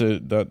 That's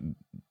it. The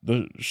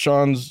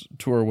Sean's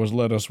tour was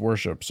 "Let Us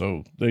Worship."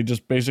 So they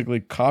just basically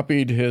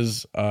copied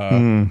his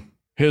logo.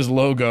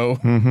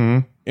 Mm-hmm.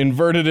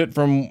 Inverted it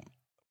from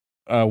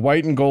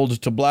white and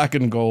gold to black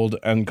and gold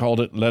and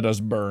called it "Let Us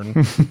Burn."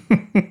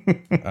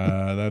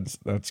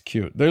 That's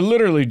cute. They're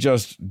literally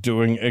just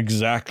doing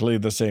exactly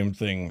the same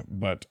thing,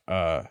 but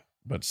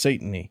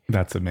Satan-y.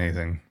 That's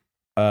amazing.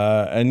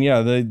 And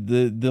yeah,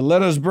 the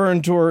 "Let Us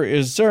Burn" tour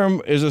is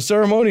a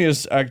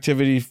ceremonious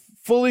activity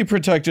fully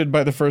protected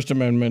by the First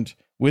Amendment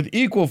with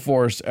equal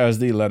force as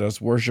the "Let Us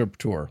Worship"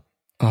 tour.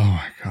 Oh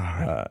my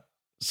God.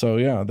 So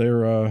yeah, they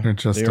are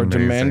amazing.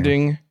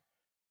 demanding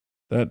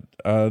that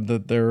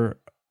their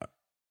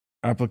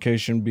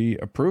application be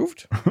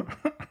approved,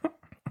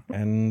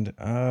 and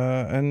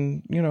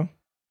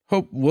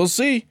hope we'll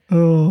see.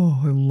 Oh,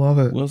 I love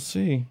it. We'll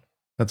see.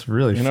 That's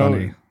really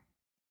funny.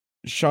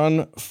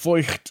 Sean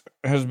Foyt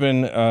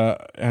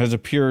has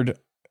appeared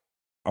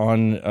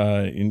on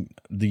in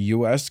the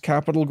U.S.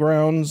 Capitol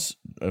grounds,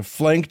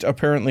 flanked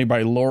apparently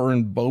by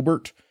Lauren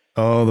Boebert.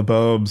 Oh, the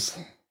Bobes.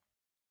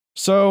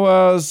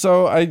 So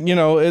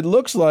it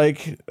looks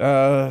like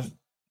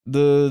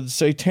the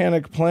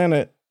Satanic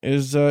Planet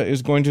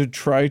is going to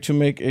try to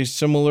make a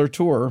similar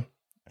tour,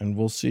 and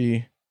we'll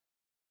see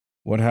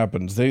what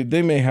happens.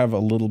 They may have a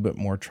little bit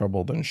more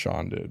trouble than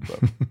Sean did,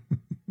 but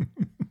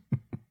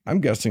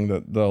I'm guessing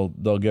that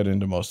they'll get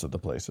into most of the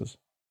places.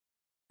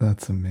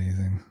 That's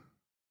amazing.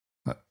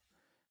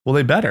 Well,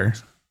 they better,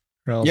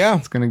 or else yeah,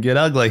 it's going to get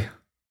ugly.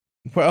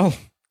 Well,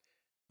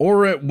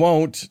 or it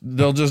won't.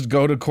 They'll just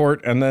go to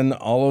court, and then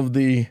all of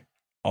the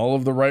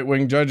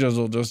right-wing judges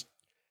will just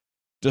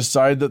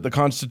decide that the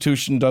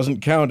Constitution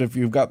doesn't count if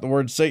you've got the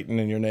word Satan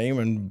in your name,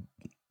 and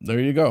there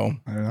you go.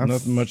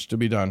 Nothing much to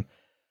be done.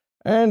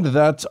 And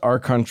that's our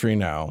country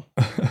now.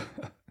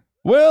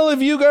 Well,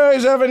 if you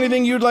guys have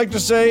anything you'd like to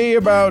say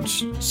about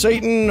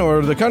Satan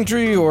or the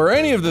country or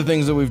any of the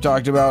things that we've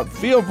talked about,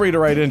 feel free to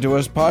write into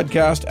us,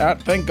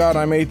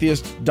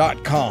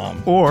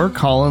 podcast@thankgodimatheist.com. Or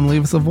call and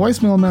leave us a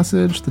voicemail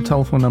message. The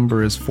telephone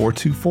number is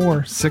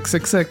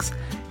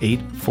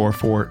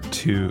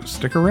 424-666-8442.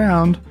 Stick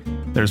around.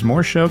 There's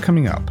more show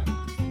coming up.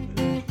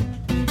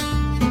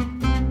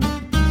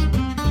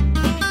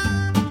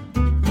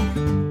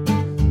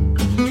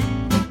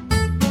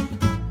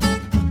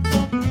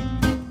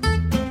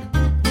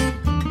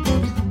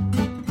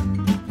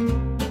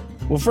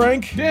 Well,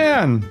 Frank,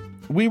 Dan,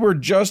 we were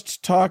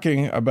just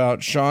talking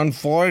about Sean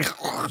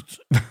Foyt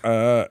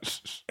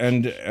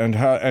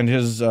and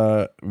his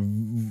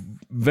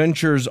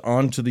ventures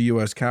onto the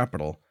U.S.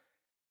 Capitol.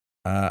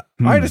 I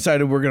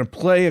decided we're going to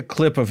play a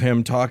clip of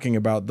him talking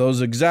about those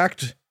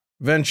exact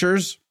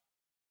ventures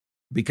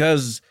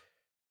because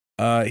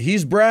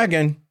he's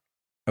bragging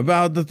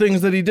about the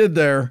things that he did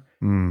there,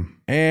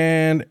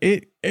 and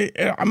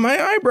my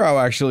eyebrow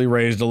actually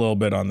raised a little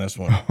bit on this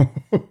one.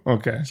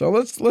 Okay, so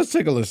let's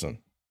take a listen.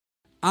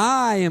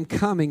 I am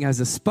coming as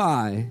a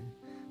spy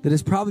that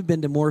has probably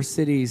been to more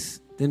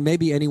cities than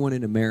maybe anyone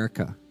in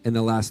America in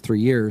the last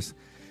 3 years,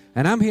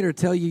 and I'm here to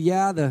tell you,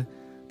 yeah, the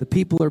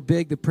people are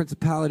big, the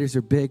principalities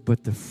are big,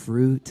 but the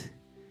fruit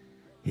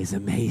is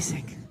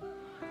amazing.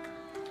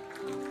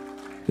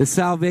 The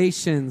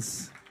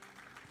salvations,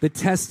 the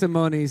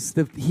testimonies,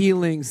 the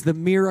healings, the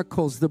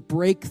miracles, the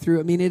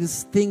breakthrough. I mean, it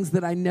is things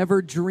that I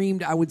never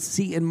dreamed I would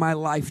see in my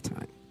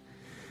lifetime.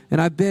 And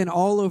I've been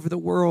all over the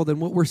world,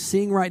 and what we're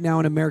seeing right now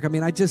in America, I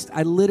mean, I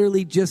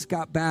literally just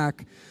got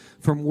back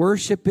from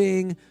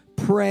worshiping,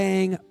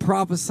 praying,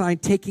 prophesying,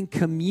 taking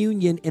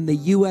communion in the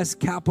U.S.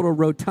 Capitol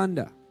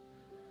Rotunda.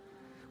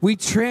 We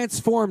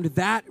transformed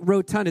that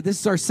rotunda.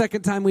 This is our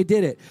second time we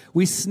did it.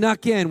 We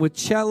snuck in with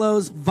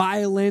cellos,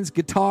 violins,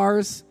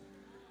 guitars.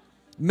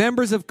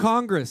 Members of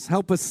Congress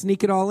help us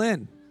sneak it all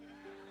in.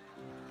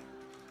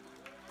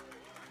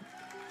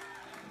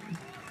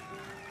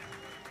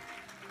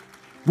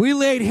 We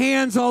laid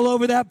hands all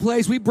over that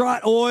place. We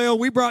brought oil.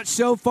 We brought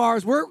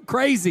shofars. We're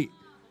crazy.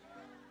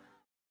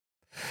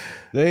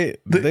 They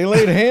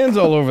laid hands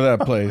all over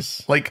that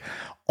place. Like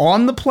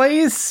on the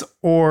place,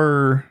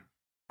 or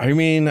I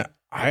mean,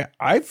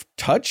 I've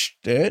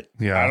touched it.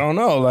 Yeah. I don't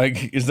know.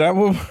 Like, is that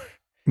what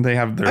they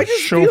have their I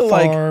just feel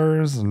like-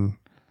 shofars and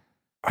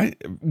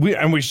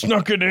we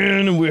snuck it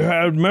in, and we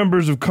had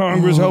members of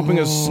Congress helping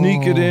us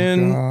sneak it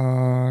in.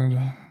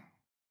 God.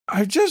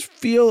 I just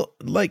feel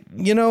like,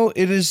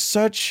 it is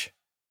such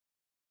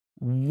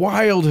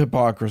wild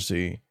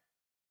hypocrisy.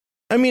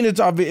 I mean, it's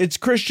obvious. It's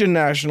Christian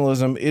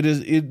nationalism. This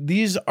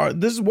is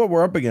what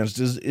we're up against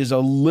is a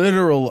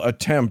literal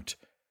attempt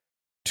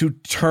to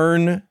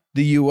turn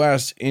the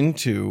U.S.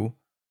 into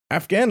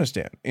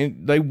Afghanistan.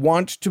 And they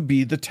want to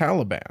be the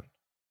Taliban.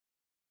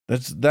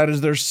 That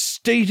is their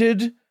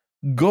stated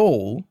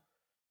goal.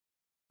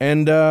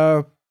 And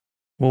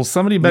well,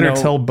 somebody better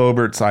tell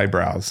Boebert's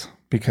eyebrows,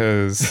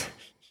 because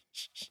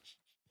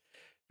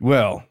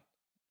well,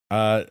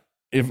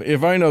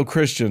 if I know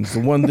Christians,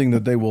 the one thing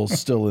that they will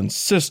still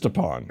insist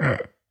upon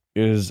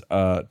is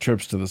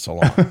trips to the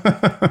salon.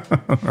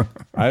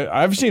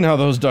 I've seen how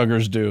those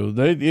Duggars do.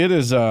 It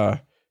is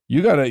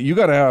you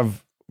gotta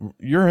have,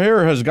 your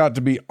hair has got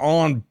to be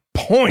on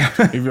point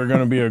if you're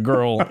gonna be a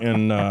girl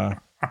in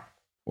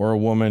or a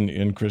woman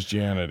in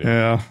Christianity.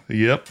 Yeah.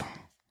 Yep.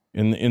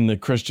 In the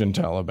Christian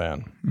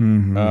Taliban.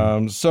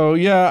 Mm-hmm. So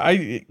yeah,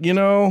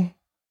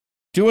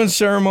 doing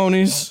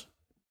ceremonies,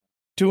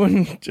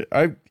 if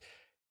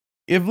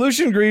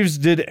Lucian Greaves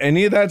did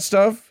any of that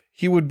stuff,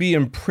 he would be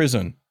in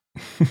prison.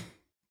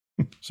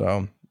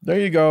 So there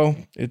you go.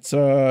 It's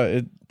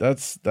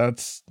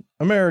that's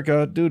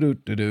America.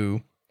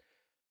 Do.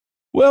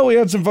 Well, we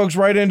had some folks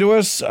write into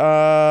us.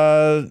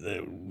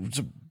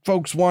 Some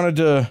folks wanted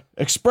to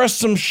express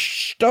some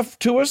stuff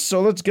to us,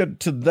 so let's get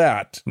to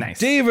that. Nice.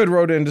 David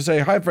wrote in to say,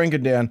 "Hi, Frank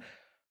and Dan.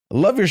 I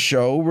love your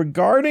show.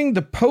 Regarding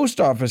the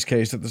post office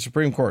case at the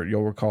Supreme Court,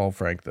 you'll recall,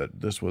 Frank, that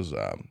this was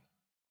a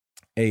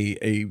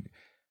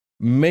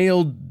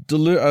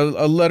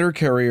letter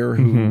carrier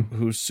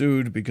who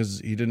sued because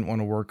he didn't want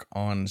to work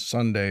on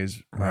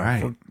Sundays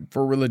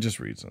for religious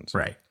reasons.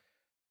 Right.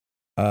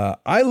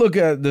 I look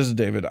at this,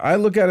 David. I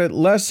look at it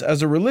less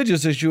as a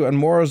religious issue and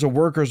more as a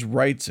workers'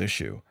 rights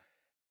issue.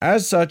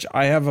 As such,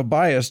 I have a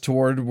bias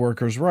toward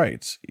workers'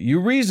 rights. You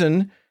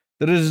reason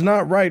that it is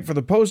not right for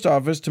the post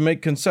office to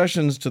make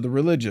concessions to the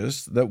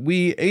religious, that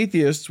we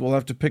atheists will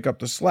have to pick up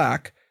the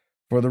slack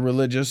for the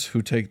religious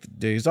who take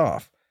days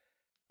off.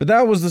 But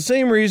that was the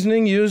same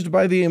reasoning used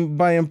by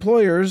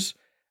employers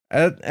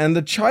and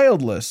the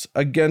childless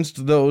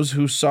against those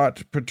who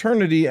sought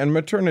paternity and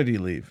maternity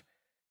leave.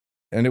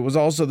 And it was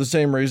also the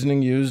same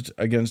reasoning used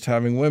against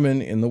having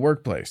women in the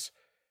workplace,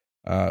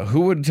 who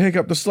would take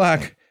up the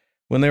slack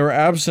when they were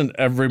absent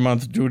every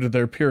month due to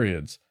their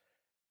periods.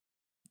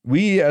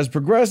 We as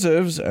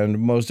progressives, and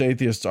most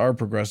atheists are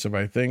progressive,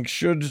 I think,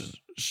 should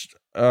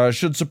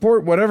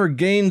support whatever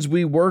gains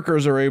we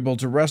workers are able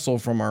to wrestle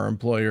from our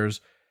employers,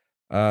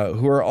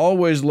 who are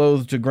always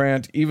loath to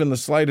grant even the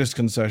slightest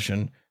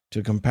concession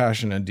to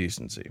compassion and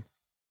decency.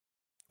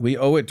 We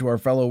owe it to our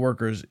fellow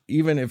workers,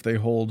 even if they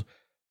hold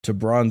to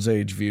Bronze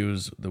Age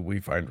views that we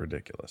find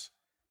ridiculous.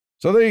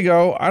 So there you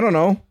go. I don't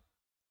know.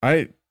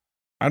 I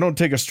don't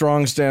take a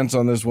strong stance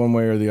on this one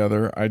way or the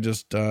other. I'm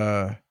just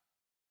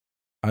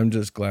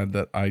glad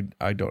that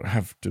I don't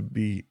have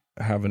to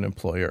have an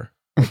employer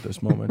at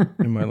this moment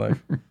in my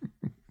life.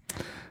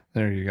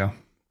 There you go.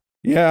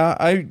 Yeah,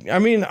 I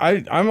mean,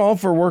 I'm all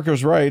for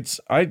workers' rights.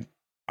 I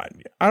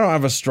don't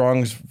have a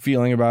strong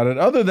feeling about it,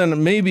 other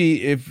than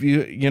maybe if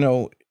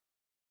you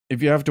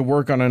have to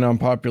work on an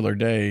unpopular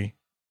day,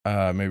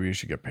 maybe you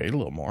should get paid a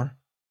little more.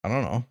 I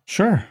don't know.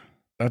 Sure.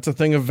 That's a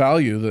thing of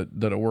value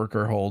that a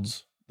worker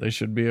holds. They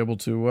should be able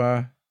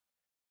to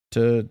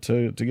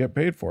get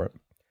paid for it.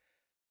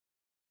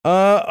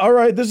 All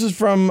right, this is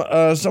from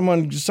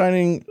someone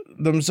signing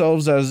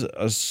themselves as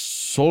a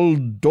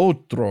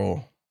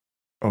soldotro.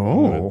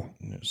 Oh.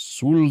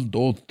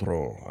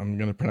 Soldotro. I'm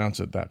going to pronounce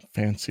it that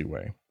fancy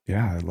way.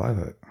 Yeah, I love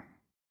it.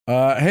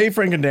 Hey,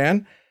 Frank and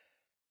Dan.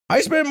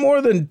 I spent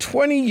more than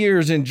 20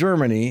 years in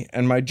Germany,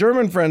 and my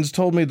German friends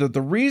told me that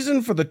the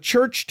reason for the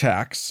church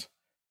tax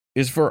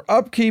is for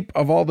upkeep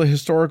of all the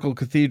historical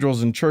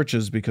cathedrals and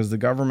churches because the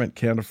government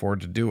can't afford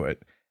to do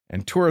it,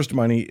 and tourist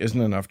money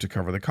isn't enough to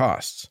cover the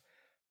costs.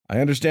 I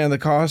understand the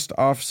cost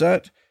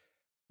offset,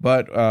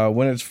 but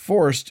when it's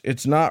forced,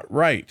 it's not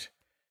right.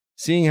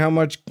 Seeing how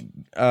much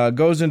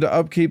goes into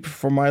upkeep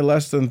for my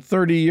less than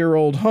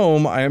 30-year-old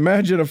home, I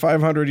imagine a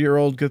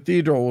 500-year-old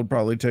cathedral would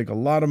probably take a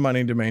lot of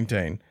money to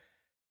maintain.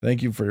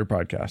 Thank you for your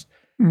podcast.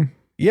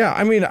 Yeah,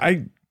 I mean,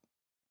 I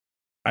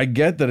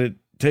get that it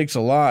takes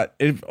a lot.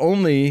 If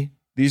only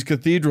these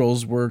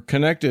cathedrals were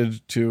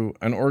connected to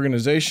an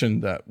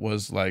organization that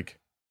was like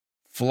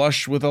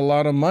flush with a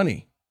lot of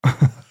money.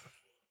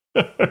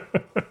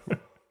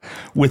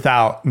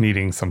 Without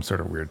needing some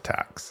sort of weird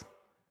tax.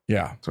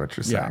 Yeah. That's what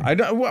you're saying. Yeah. I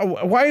don't.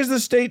 Why is the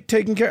state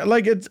taking care?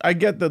 Like I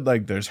get that.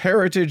 Like there's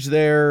heritage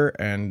there,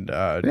 and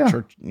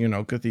church.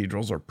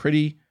 Cathedrals are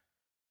pretty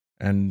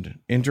and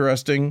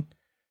interesting,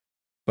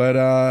 but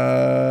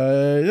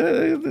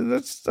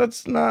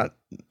that's not.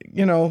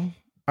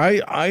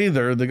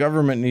 Either the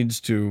government needs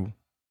to,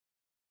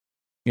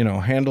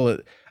 handle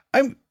it.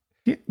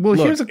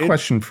 Here's a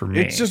question for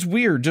me. It's just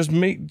weird. Just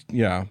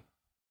yeah.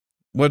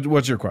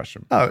 What's your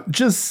question? Oh,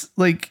 just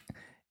like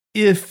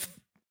if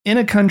in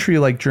a country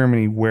like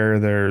Germany where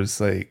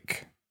there's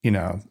like,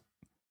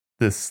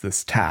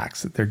 this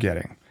tax that they're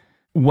getting,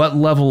 what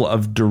level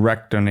of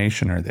direct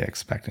donation are they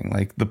expecting?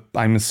 Like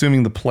I'm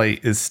assuming the plate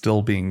is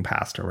still being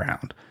passed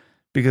around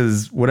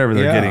because whatever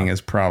they're getting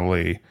is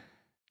probably,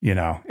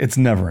 it's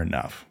never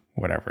enough,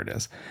 whatever it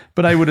is.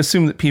 But I would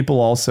assume that people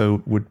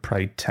also would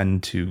probably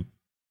tend to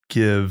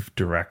give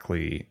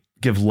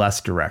less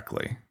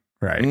directly,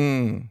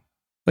 right?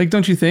 Like,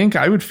 don't you think?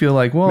 I would feel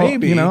like, well,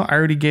 maybe. I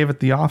already gave it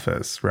the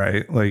office,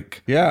 right?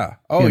 Like, yeah.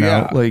 Oh,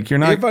 yeah. Like you're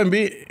not.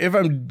 If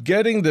I'm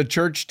getting the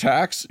church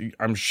tax,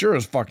 I'm sure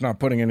as fuck not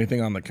putting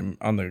anything on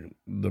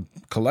the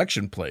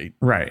collection plate,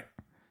 right?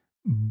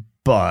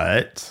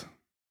 But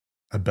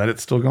I bet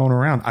it's still going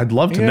around. I'd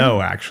love to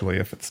know actually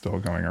if it's still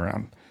going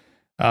around.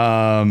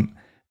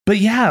 But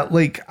yeah,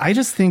 like I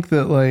just think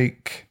that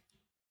like,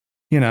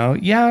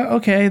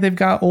 okay, they've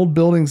got old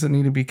buildings that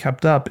need to be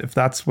kept up if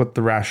that's what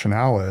the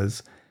rationale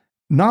is.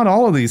 Not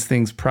all of these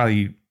things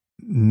probably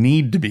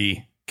need to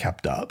be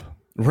kept up.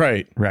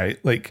 Right. Right.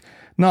 Like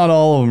not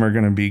all of them are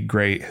going to be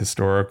great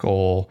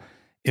historical,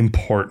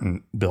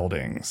 important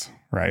buildings.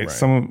 Right.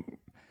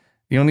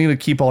 You'll need to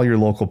keep all your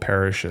local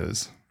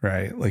parishes.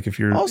 Right. Like if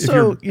you're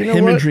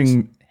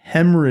hemorrhaging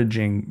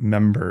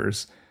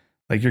members,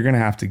 like you're going to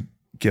have to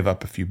give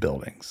up a few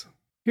buildings.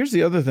 Here's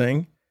the other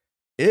thing.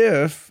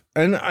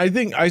 And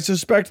I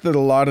suspect that a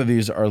lot of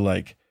these are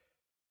like,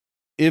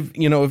 if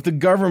the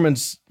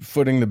government's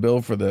footing the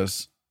bill for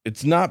this,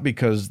 it's not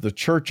because the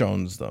church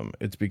owns them.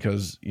 It's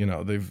because,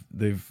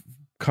 they've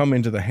come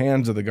into the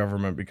hands of the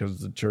government because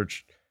the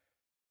church,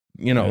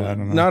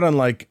 not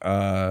unlike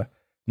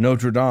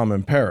Notre Dame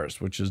in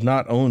Paris, which is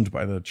not owned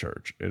by the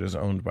church. It is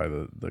owned by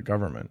the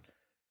government.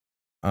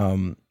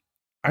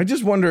 I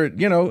just wonder,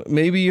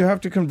 maybe you have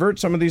to convert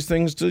some of these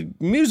things to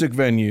music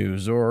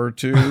venues or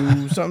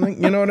to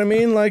something, you know what I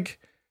mean? Like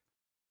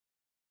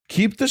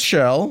keep the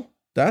shell.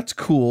 That's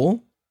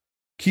cool.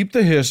 Keep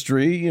the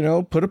history,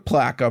 put a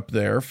plaque up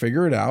there,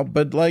 figure it out.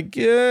 But like,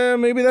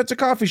 maybe that's a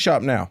coffee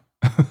shop now.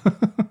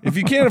 If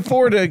you can't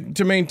afford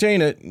to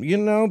maintain it,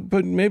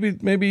 but maybe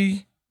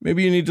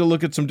you need to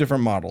look at some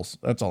different models.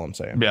 That's all I'm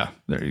saying. Yeah,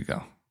 there you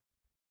go.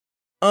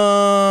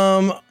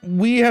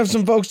 We have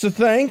some folks to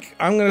thank.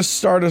 I'm going to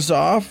start us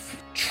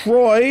off.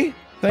 Troy,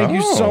 thank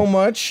you so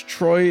much.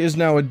 Troy is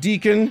now a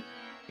deacon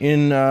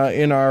in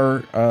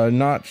our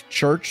not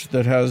church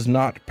that has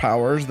not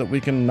powers that we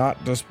can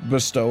not just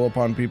bestow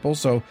upon people.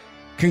 So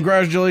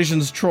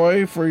congratulations,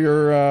 Troy, for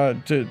your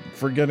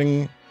for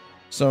getting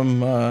some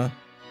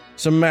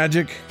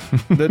magic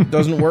that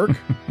doesn't work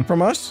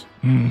from us.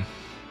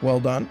 Well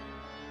done.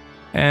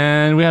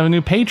 And we have a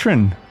new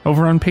patron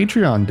over on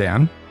Patreon,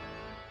 Dan.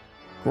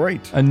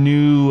 Great. A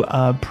new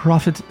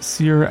prophet,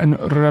 seer, and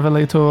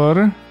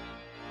revelator,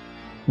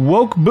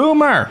 Woke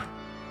Boomer.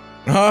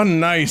 Oh,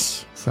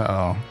 nice.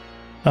 So,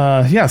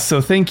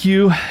 so thank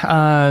you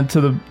to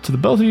the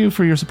both of you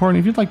for your support. And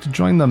if you'd like to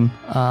join them,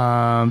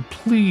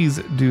 please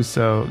do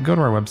so. Go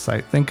to our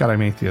website,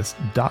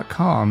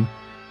 thankgodimatheist.com,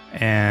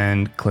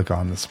 and click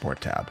on the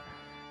support tab.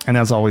 And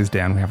as always,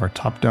 Dan, we have our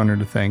top donor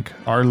to thank,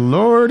 our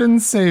Lord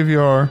and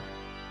Savior,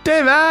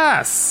 Dave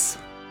S.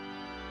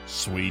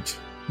 Sweet.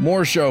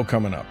 More show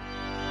coming up.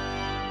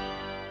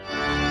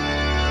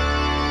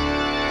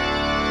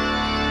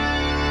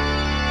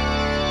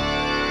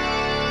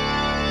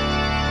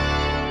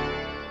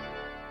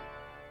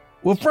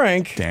 Well,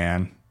 Frank,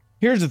 Dan,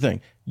 here's the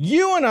thing.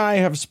 You and I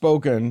have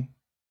spoken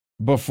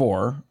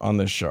before on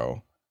this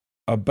show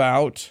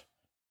about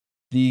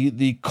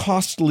the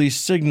costly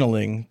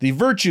signaling, the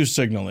virtue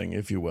signaling,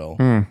 if you will,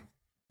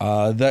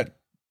 that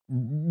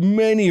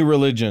many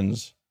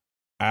religions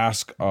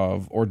ask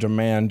of or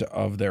demand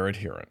of their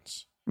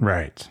adherents.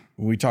 Right.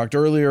 We talked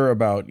earlier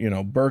about,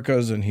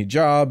 burqas and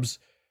hijabs.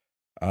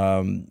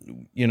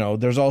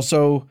 There's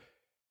also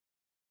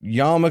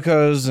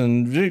yarmulkes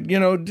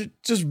and,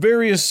 just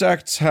various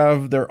sects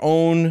have their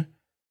own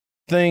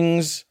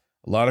things.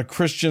 A lot of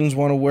Christians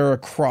want to wear a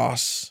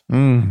cross.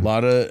 A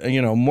lot of,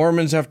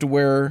 Mormons have to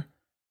wear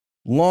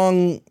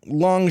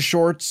long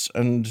shorts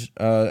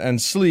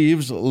and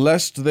sleeves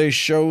lest they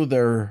show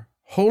their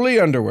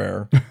holy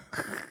underwear.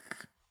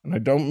 And I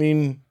don't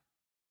mean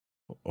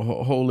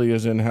holy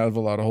as in have a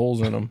lot of holes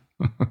in them,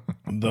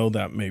 though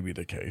that may be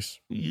the case.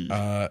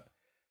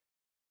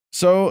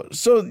 So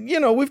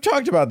we've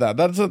talked about that.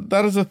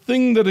 That is a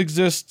thing that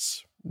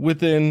exists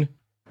within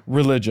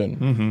religion.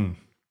 Mm-hmm.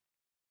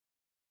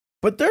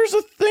 But there's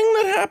a thing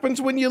that happens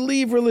when you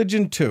leave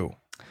religion too.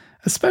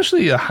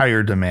 Especially a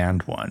higher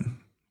demand one,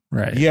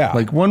 right? Yeah.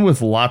 Like one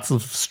with lots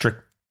of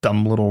strict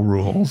dumb little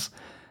rules,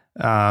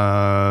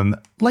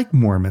 like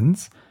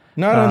Mormons.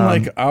 Not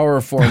unlike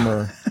our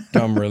former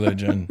dumb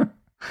religion.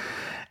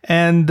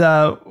 And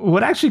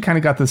what actually kind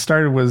of got this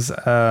started was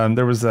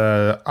there was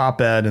a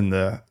op-ed in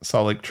the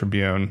Salt Lake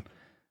Tribune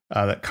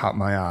that caught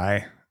my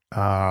eye.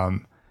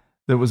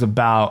 That was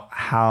about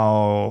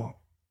how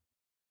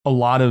a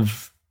lot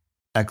of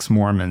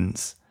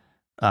ex-Mormons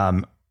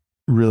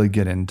really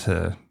get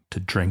into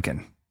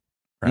drinking,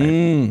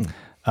 right?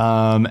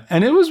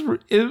 And it was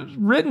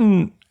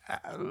written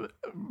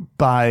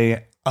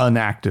by an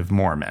active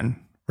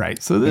Mormon,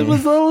 right? So it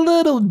was a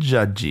little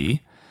judgy.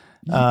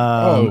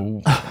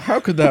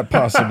 How could that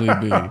possibly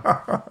be?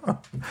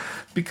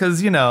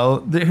 Because,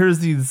 here's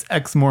these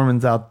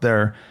ex-Mormons out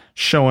there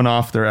showing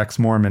off their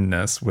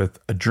ex-Mormonness with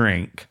a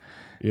drink.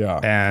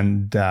 Yeah.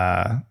 And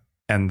the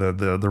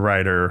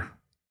writer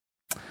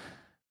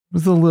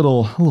was a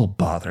little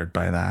bothered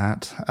by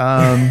that.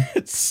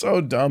 It's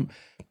so dumb.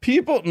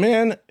 People,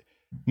 man,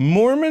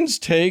 Mormons'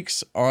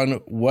 takes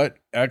on what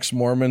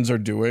ex-Mormons are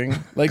doing,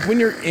 like when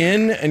you're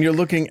in and you're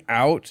looking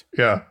out,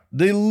 yeah,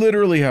 they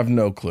literally have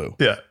no clue.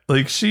 Yeah,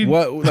 what's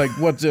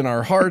in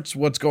our hearts,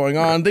 what's going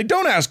on. They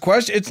don't ask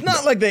questions. It's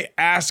not like they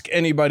ask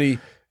anybody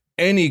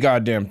any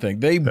goddamn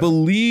thing. They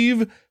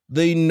believe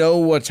they know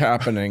what's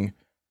happening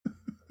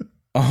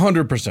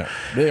 100%.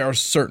 They are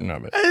certain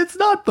of it. It's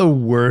not the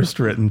worst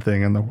written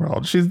thing in the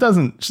world. She's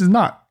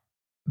not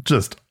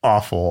just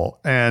awful.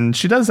 And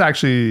she does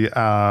actually,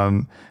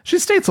 she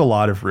states a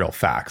lot of real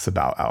facts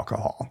about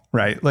alcohol,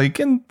 right? Like,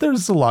 and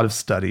there's a lot of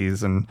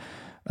studies and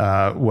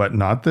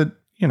whatnot that,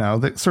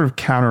 that sort of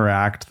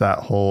counteract that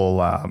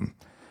whole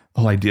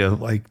idea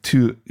of like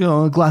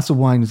a glass of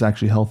wine is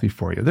actually healthy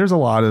for you. There's a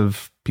lot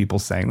of people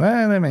saying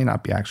that may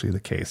not be actually the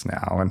case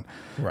now. And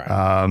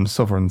right.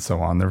 So forth and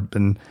so on. There have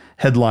been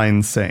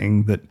headlines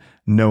saying that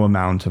no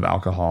amount of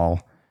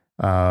alcohol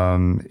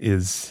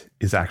is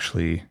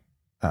actually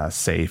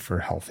safe or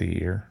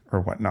healthy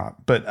or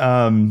whatnot. But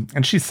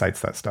and she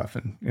cites that stuff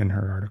in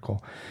her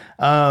article.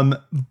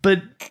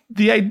 But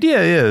the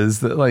idea is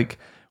that like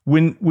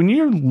when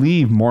you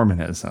leave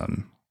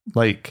Mormonism,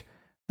 like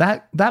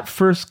that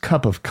first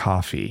cup of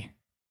coffee,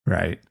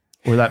 right,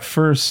 or that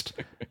first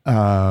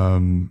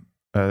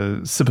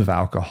sip of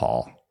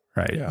alcohol,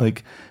 right, yeah.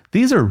 like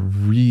these are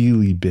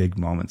really big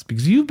moments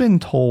because you've been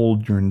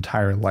told your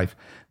entire life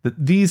that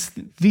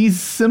these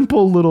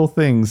simple little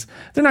things,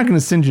 they're not going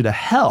to send you to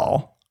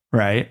hell,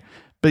 right?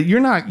 But you're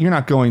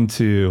not going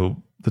to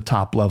the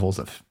top levels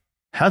of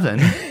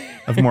heaven,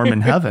 of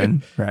Mormon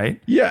heaven,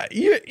 right? Yeah,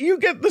 you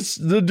get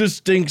the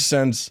distinct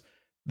sense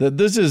that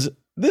this is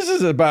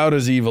about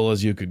as evil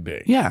as you could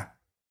be. Yeah.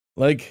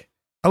 Like,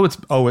 it's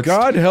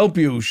God help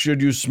you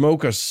should you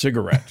smoke a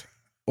cigarette.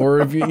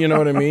 Or if you know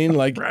what I mean?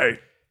 Like, right.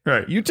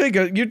 You take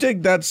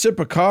that sip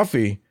of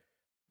coffee.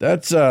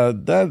 That's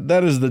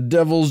that is the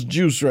devil's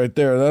juice right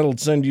there. That'll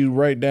send you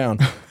right down.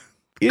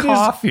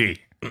 Coffee.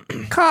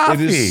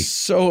 It is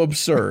so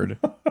absurd.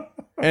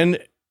 And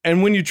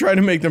when you try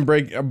to make them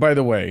break, by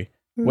the way,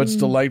 what's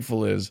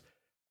delightful is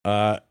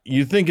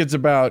you think it's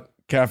about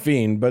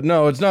caffeine, but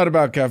no, it's not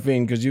about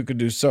caffeine because you could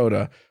do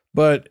soda,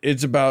 but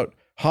it's about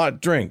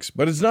hot drinks.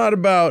 But it's not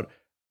about,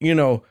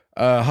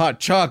 hot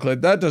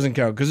chocolate. That doesn't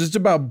count because it's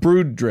about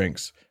brewed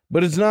drinks.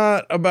 But it's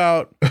not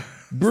about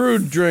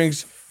brewed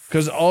drinks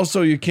because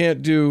also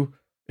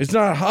it's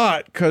not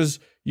hot because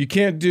you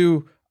can't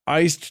do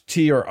iced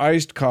tea or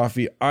iced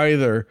coffee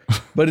either.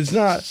 But it's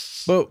not,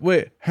 but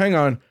wait, hang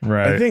on.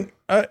 Right. I think,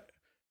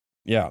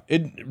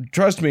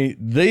 trust me,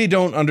 they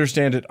don't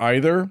understand it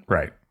either.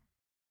 Right.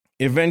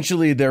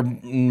 Eventually their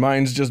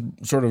minds just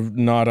sort of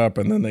knot up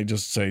and then they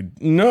just say,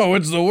 no,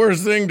 it's the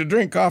worst thing to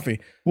drink coffee.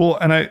 Well,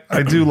 and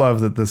I do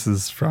love that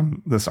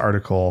this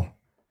article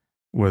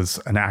was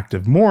an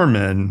active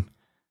Mormon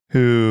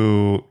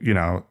who,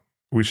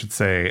 we should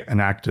say an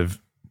active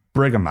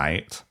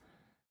Brighamite,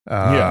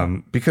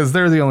 because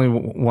they're the only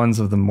ones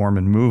of the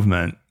Mormon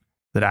movement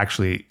that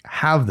actually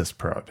have this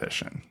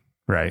prohibition,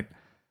 right?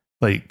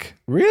 Like,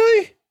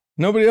 really?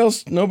 Nobody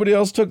else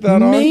took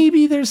that on?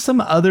 Maybe there's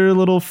some other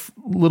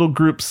little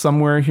groups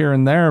somewhere here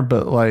and there,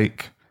 but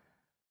like,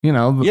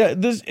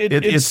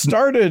 it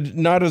started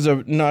not as a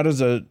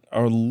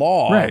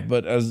law, right,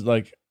 but as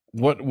like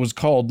what was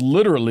called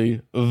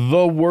literally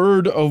the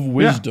word of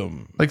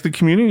wisdom. Yeah. Like the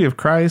Community of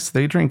Christ,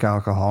 they drink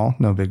alcohol,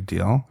 no big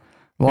deal.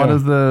 A lot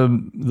of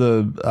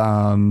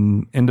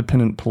the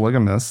independent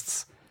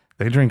polygamists,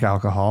 they drink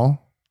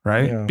alcohol,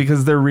 right? Yeah.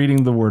 Because they're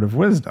reading the word of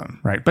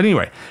wisdom, right? But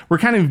anyway, we're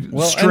kind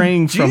of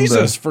straying from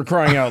Jesus, for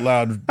crying out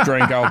loud,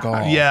 drank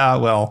alcohol. Yeah,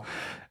 well,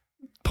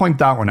 point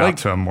that one out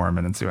to a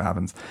Mormon and see what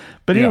happens.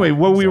 But anyway,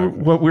 what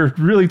we're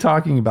really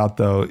talking about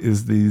though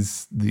is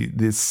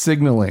the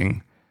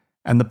signaling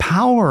and the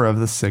power of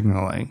the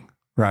signaling,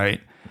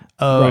 right?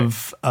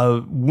 Of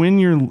when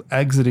you're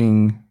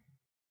exiting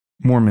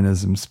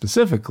Mormonism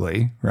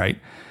specifically, right?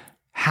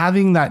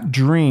 Having that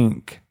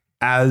drink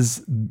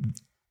as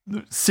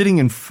sitting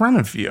in front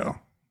of you,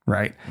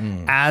 right?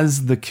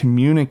 As the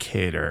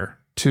communicator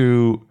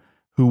to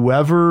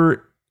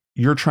whoever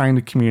you're trying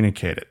to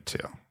communicate it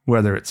to,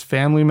 whether it's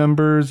family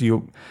members,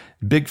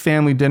 big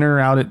family dinner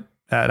out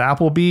at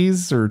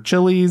Applebee's or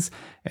Chili's,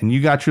 and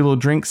you got your little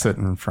drink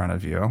sitting in front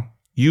of you.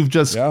 You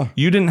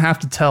didn't have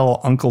to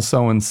tell Uncle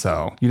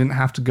so-and-so. You didn't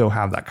have to go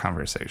have that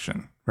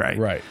conversation, right?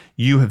 Right.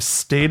 You have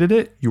stated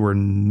it. You are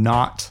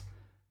not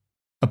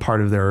a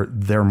part of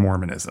their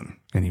Mormonism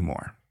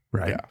anymore,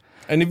 right? Yeah.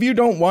 And if you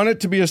don't want it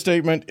to be a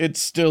statement, it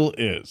still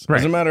is. Right.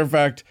 As a matter of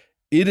fact,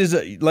 it is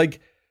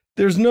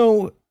there's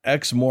no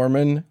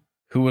ex-Mormon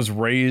who was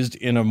raised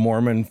in a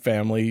Mormon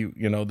family,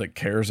 that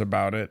cares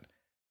about it,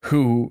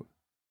 who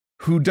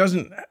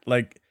doesn't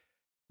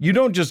you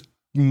don't just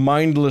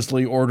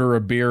mindlessly order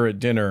a beer at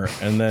dinner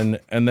and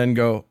then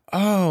go,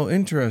 oh,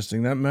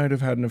 interesting, that might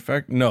have had an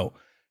effect. No,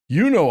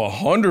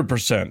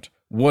 100%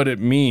 what it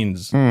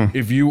means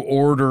if you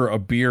order a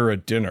beer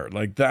at dinner.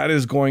 Like, that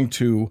is going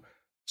to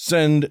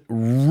send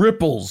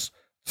ripples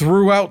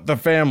throughout the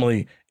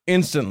family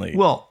instantly.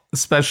 Well,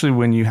 especially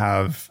when you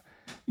have,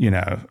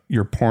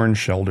 your porn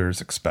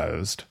shoulders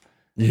exposed.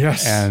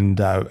 Yes. And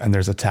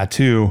there's a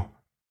tattoo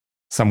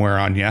somewhere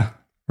on you.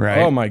 Right.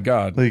 Oh my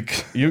God.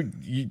 Like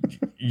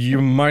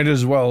you might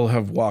as well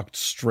have walked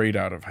straight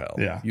out of hell.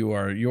 Yeah. You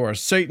are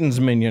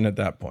Satan's minion at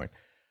that point.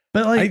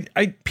 But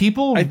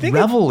people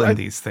revel in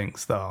these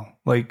things though.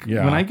 Like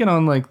when I get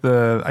on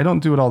I don't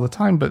do it all the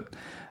time, but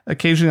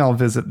occasionally I'll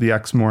visit the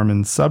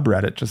ex-Mormon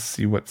subreddit just to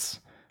see what's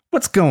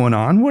going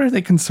on. What are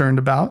they concerned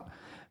about?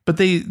 But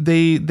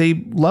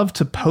they love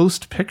to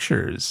post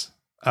pictures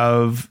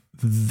of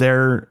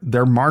their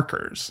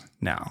markers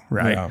now,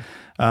 right? Yeah.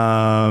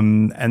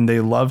 And they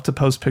love to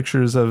post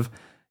pictures of,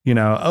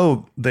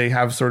 they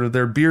have sort of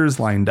their beers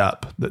lined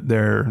up. That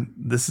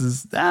this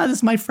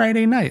is my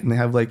Friday night, and they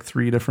have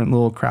 3 different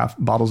little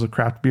bottles of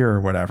craft beer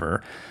or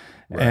whatever,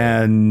 right.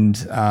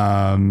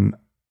 and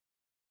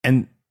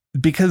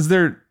because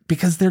they're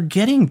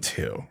getting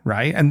to,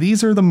 right, and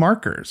these are the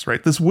markers,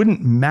 right? This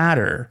wouldn't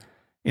matter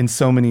in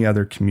so many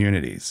other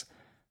communities,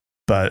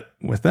 but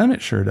with them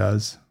it sure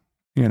does.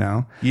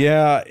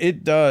 Yeah,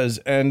 it does,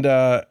 and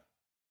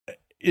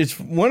it's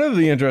one of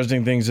the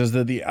interesting things is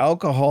that the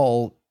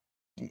alcohol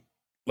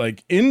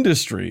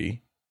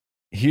industry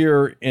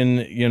here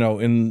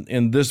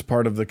in this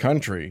part of the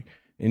country,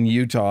 in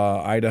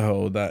Utah,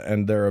 Idaho,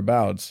 and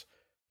thereabouts,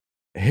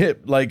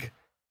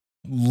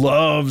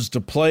 loves to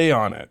play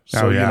on it.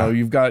 So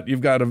you've got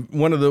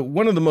one of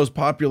the most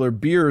popular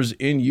beers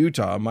in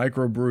Utah,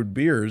 microbrewed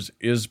beers,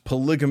 is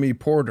Polygamy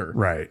Porter.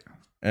 Right.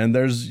 And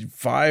there's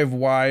Five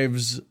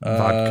Wives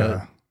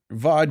vodka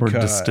or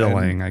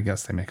distilling. I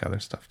guess they make other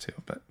stuff too,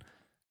 but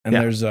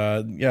there's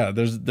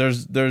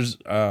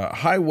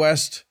High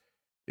West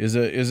is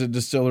a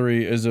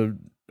distillery, is a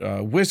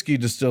whiskey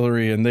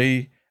distillery, and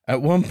they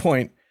at one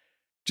point,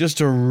 just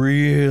to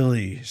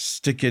really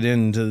stick it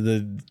into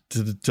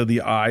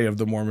the eye of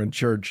the Mormon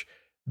Church,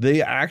 they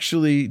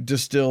actually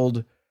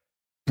distilled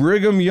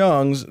Brigham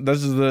Young's.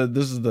 This is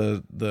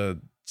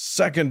the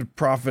second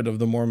prophet of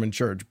the Mormon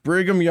Church,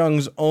 Brigham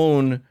Young's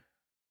own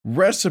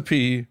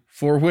recipe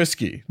for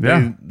whiskey.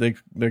 Yeah.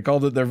 They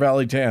called it their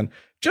Valley Tan,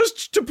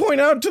 just to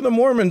point out to the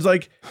Mormons,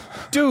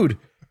 dude,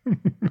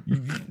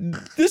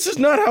 this is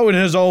not how it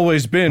has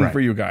always been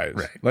for you guys.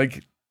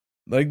 Right.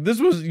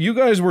 This was, you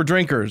guys were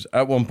drinkers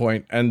at one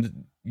point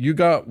and you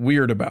got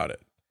weird about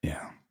it.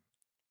 Yeah.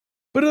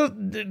 But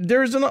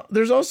there's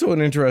also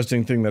an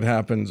interesting thing that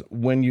happens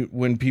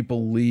when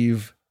people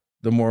leave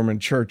the Mormon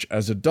Church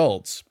as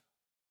adults,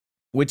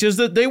 which is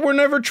that they were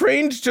never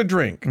trained to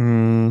drink.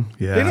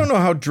 Yeah. They don't know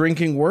how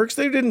drinking works.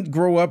 They didn't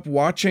grow up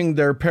watching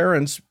their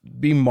parents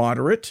be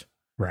moderate.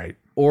 Right.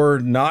 Or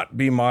not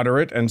be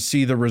moderate and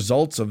see the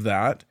results of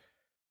that.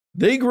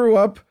 They grew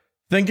up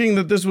thinking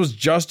that this was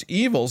just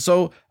evil.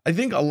 So I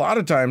think a lot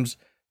of times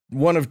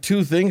one of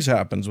two things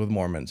happens with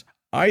Mormons.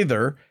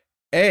 Either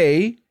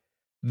A,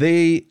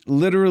 they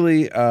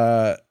literally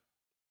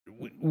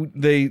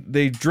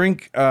they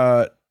drink,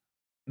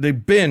 they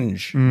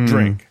binge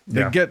drink.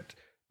 They get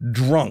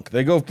drunk.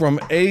 They go from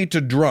A to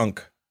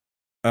drunk,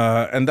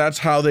 and that's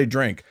how they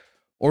drink.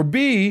 Or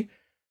B,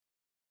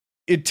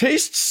 it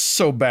tastes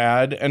so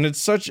bad, and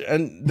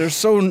they're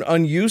so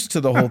unused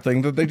to the whole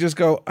thing that they just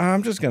go,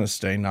 I'm just gonna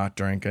stay not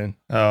drinking.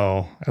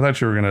 Oh, I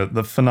thought you were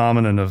the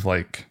phenomenon of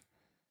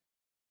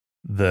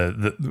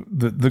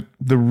the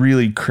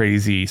really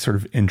crazy sort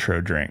of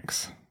intro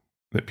drinks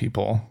that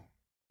people.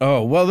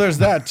 Oh, well, there's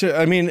that too.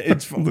 I mean,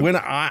 it's when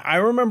I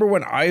remember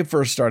when I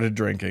first started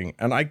drinking,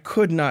 and I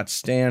could not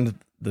stand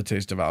the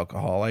taste of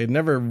alcohol. I had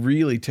never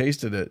really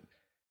tasted it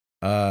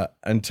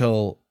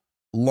until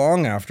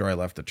long after I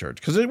left the church,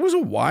 because it was a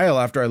while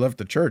after I left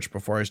the church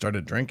before I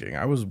started drinking.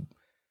 I was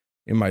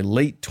in my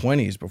late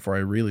 20s before I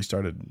really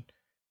started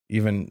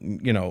even,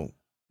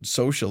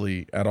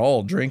 socially at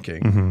all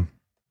drinking.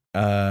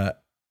 Mm-hmm.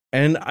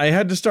 And I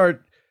had to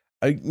start,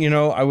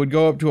 I would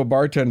go up to a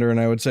bartender and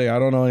I would say, I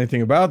don't know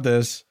anything about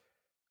this,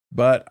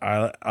 but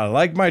I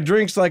like my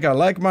drinks like I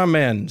like my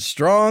men,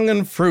 strong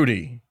and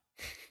fruity.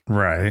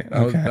 Right.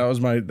 That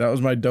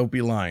was my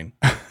dopey line.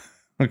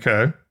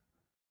 Okay.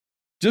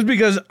 Just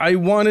because I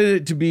wanted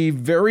it to be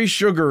very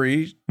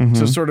sugary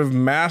to sort of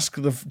mask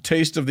the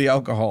taste of the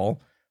alcohol,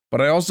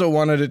 but I also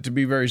wanted it to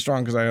be very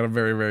strong because I had a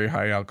very, very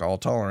high alcohol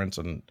tolerance,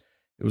 and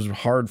it was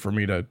hard for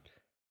me to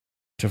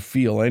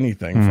feel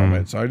anything from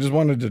it. So I just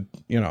wanted to,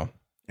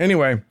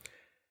 Anyway,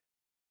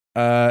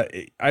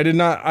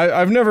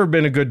 I've never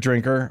been a good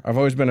drinker. I've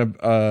always been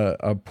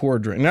a poor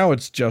drinker. Now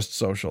it's just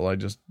social. I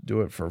just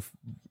do it for,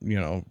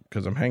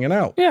 because I'm hanging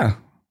out. Yeah.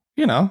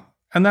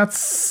 And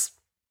that's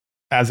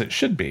as it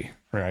should be.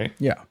 Right.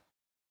 Yeah.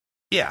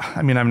 Yeah.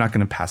 I mean, I'm not going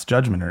to pass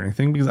judgment or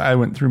anything because I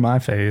went through my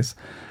phase.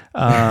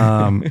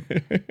 But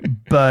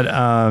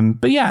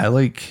yeah,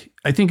 like,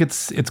 I think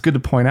it's good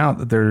to point out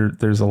that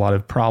there's a lot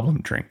of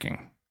problem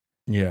drinking.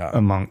 Yeah.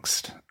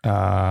 Amongst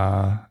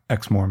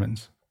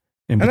ex-Mormons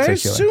in particular. And I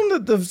assume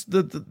that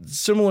the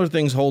similar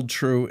things hold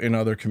true in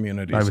other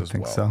communities as well. I would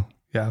think so.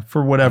 Yeah.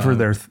 For whatever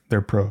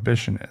their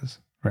prohibition is.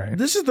 Right.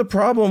 This is the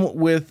problem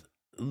with,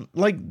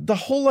 like, the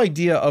whole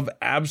idea of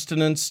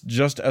abstinence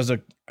just as a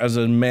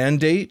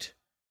mandate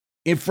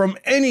from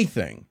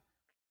anything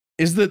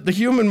is that the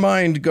human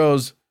mind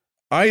goes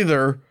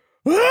either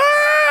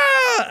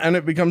and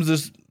it becomes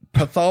this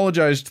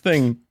pathologized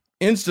thing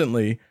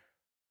instantly,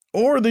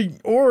 or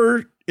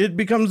it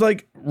becomes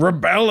like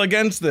rebel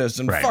against this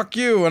and fuck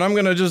you, and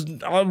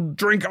I'll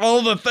drink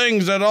all the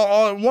things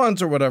all at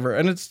once or whatever,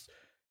 and it's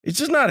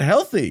just not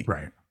healthy.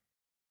 Right.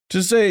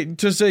 To say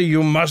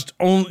you must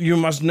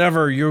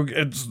never,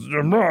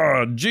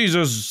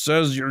 Jesus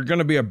says you're going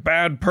to be a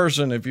bad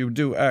person if you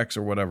do X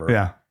or whatever.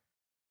 Yeah.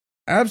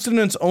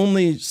 Abstinence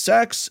only,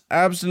 sex,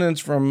 abstinence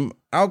from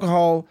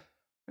alcohol.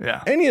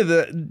 Yeah. Any of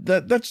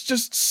that's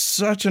just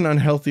such an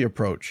unhealthy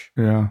approach.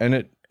 Yeah. And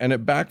it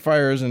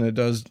backfires and it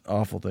does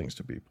awful things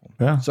to people.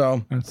 Yeah.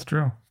 So that's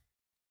true.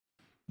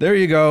 There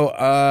you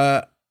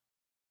go.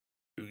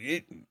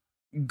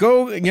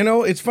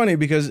 It's funny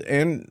because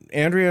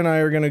Andrea and I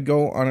are going to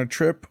go on a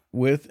trip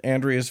with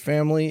Andrea's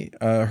family,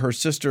 her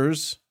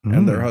sisters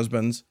and their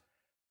husbands,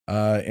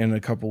 in a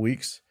couple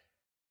weeks.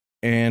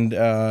 And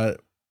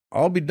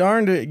I'll be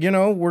darned,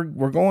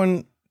 we're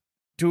going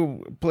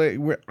to play.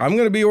 I'm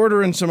going to be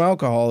ordering some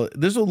alcohol.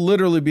 This will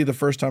literally be the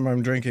first time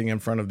I'm drinking in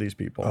front of these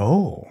people.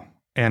 Oh,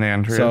 and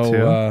Andrea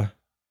too.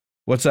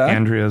 What's that?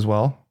 Andrea as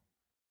well.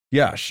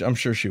 Yeah, I'm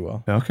sure she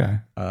will. Okay.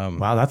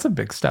 Wow, that's a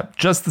big step.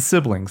 Just the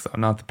siblings, though,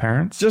 not the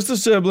parents? Just the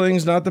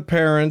siblings, not the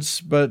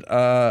parents, but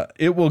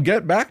it will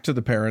get back to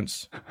the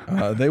parents.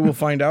 They will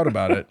find out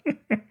about it.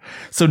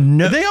 So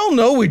they all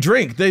know we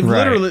drink. They've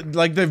literally,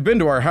 like, they've been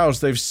to our house.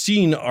 They've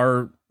seen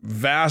our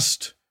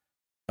vast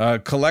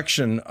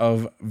collection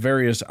of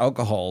various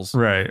alcohols.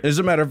 Right. As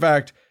a matter of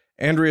fact,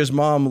 Andrea's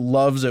mom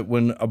loves it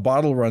when a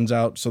bottle runs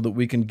out so that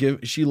we can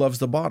she loves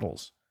the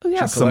bottles.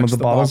 Yeah, some of the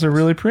bottles are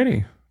really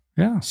pretty.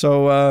 Yeah.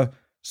 So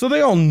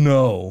they all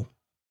know,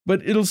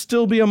 but it'll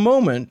still be a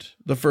moment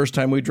the first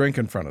time we drink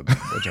in front of them,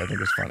 which I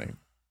think is funny.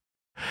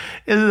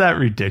 Isn't that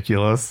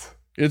ridiculous?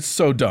 It's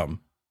so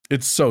dumb.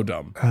 It's so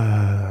dumb.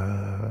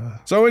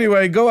 So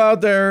anyway, go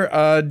out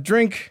there,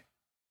 drink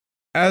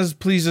as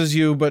pleases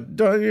you, but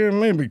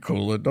maybe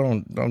cool it.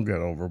 Don't get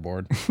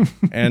overboard,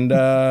 and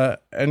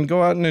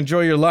go out and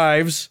enjoy your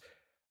lives.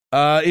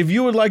 If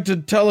you would like to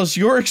tell us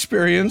your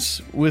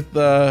experience with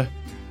the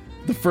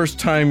first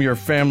time your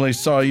family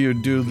saw you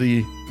do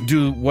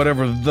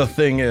whatever the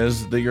thing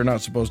is that you're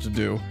not supposed to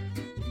do,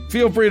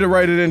 feel free to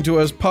write it into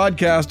us,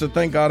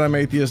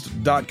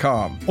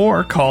 podcast@thankgodimatheist.com.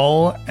 Or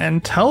call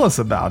and tell us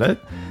about it.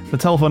 The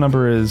telephone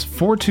number is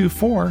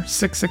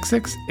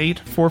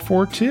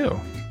 424-666-8442.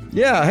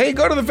 Yeah, hey,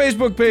 go to the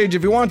Facebook page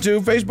if you want to,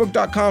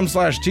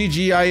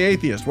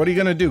 facebook.com/TGIAtheist. What are you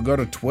going to do, go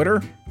to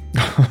Twitter?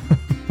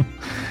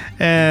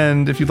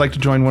 And if you'd like to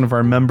join one of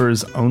our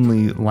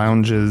members-only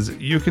lounges,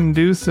 you can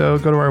do so.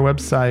 Go to our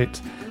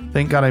website,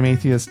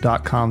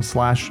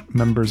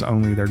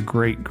 thankgodimatheist.com/members-only. They're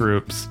great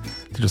groups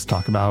to just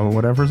talk about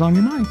whatever's on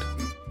your mind.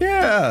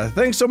 Yeah,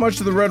 thanks so much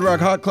to the Red Rock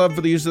Hot Club for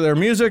the use of their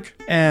music.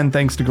 And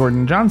thanks to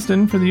Gordon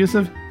Johnston for the use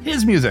of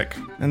his music.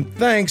 And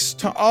thanks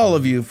to all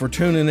of you for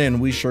tuning in.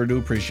 We sure do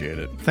appreciate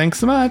it. Thanks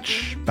so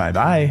much.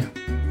 Bye-bye.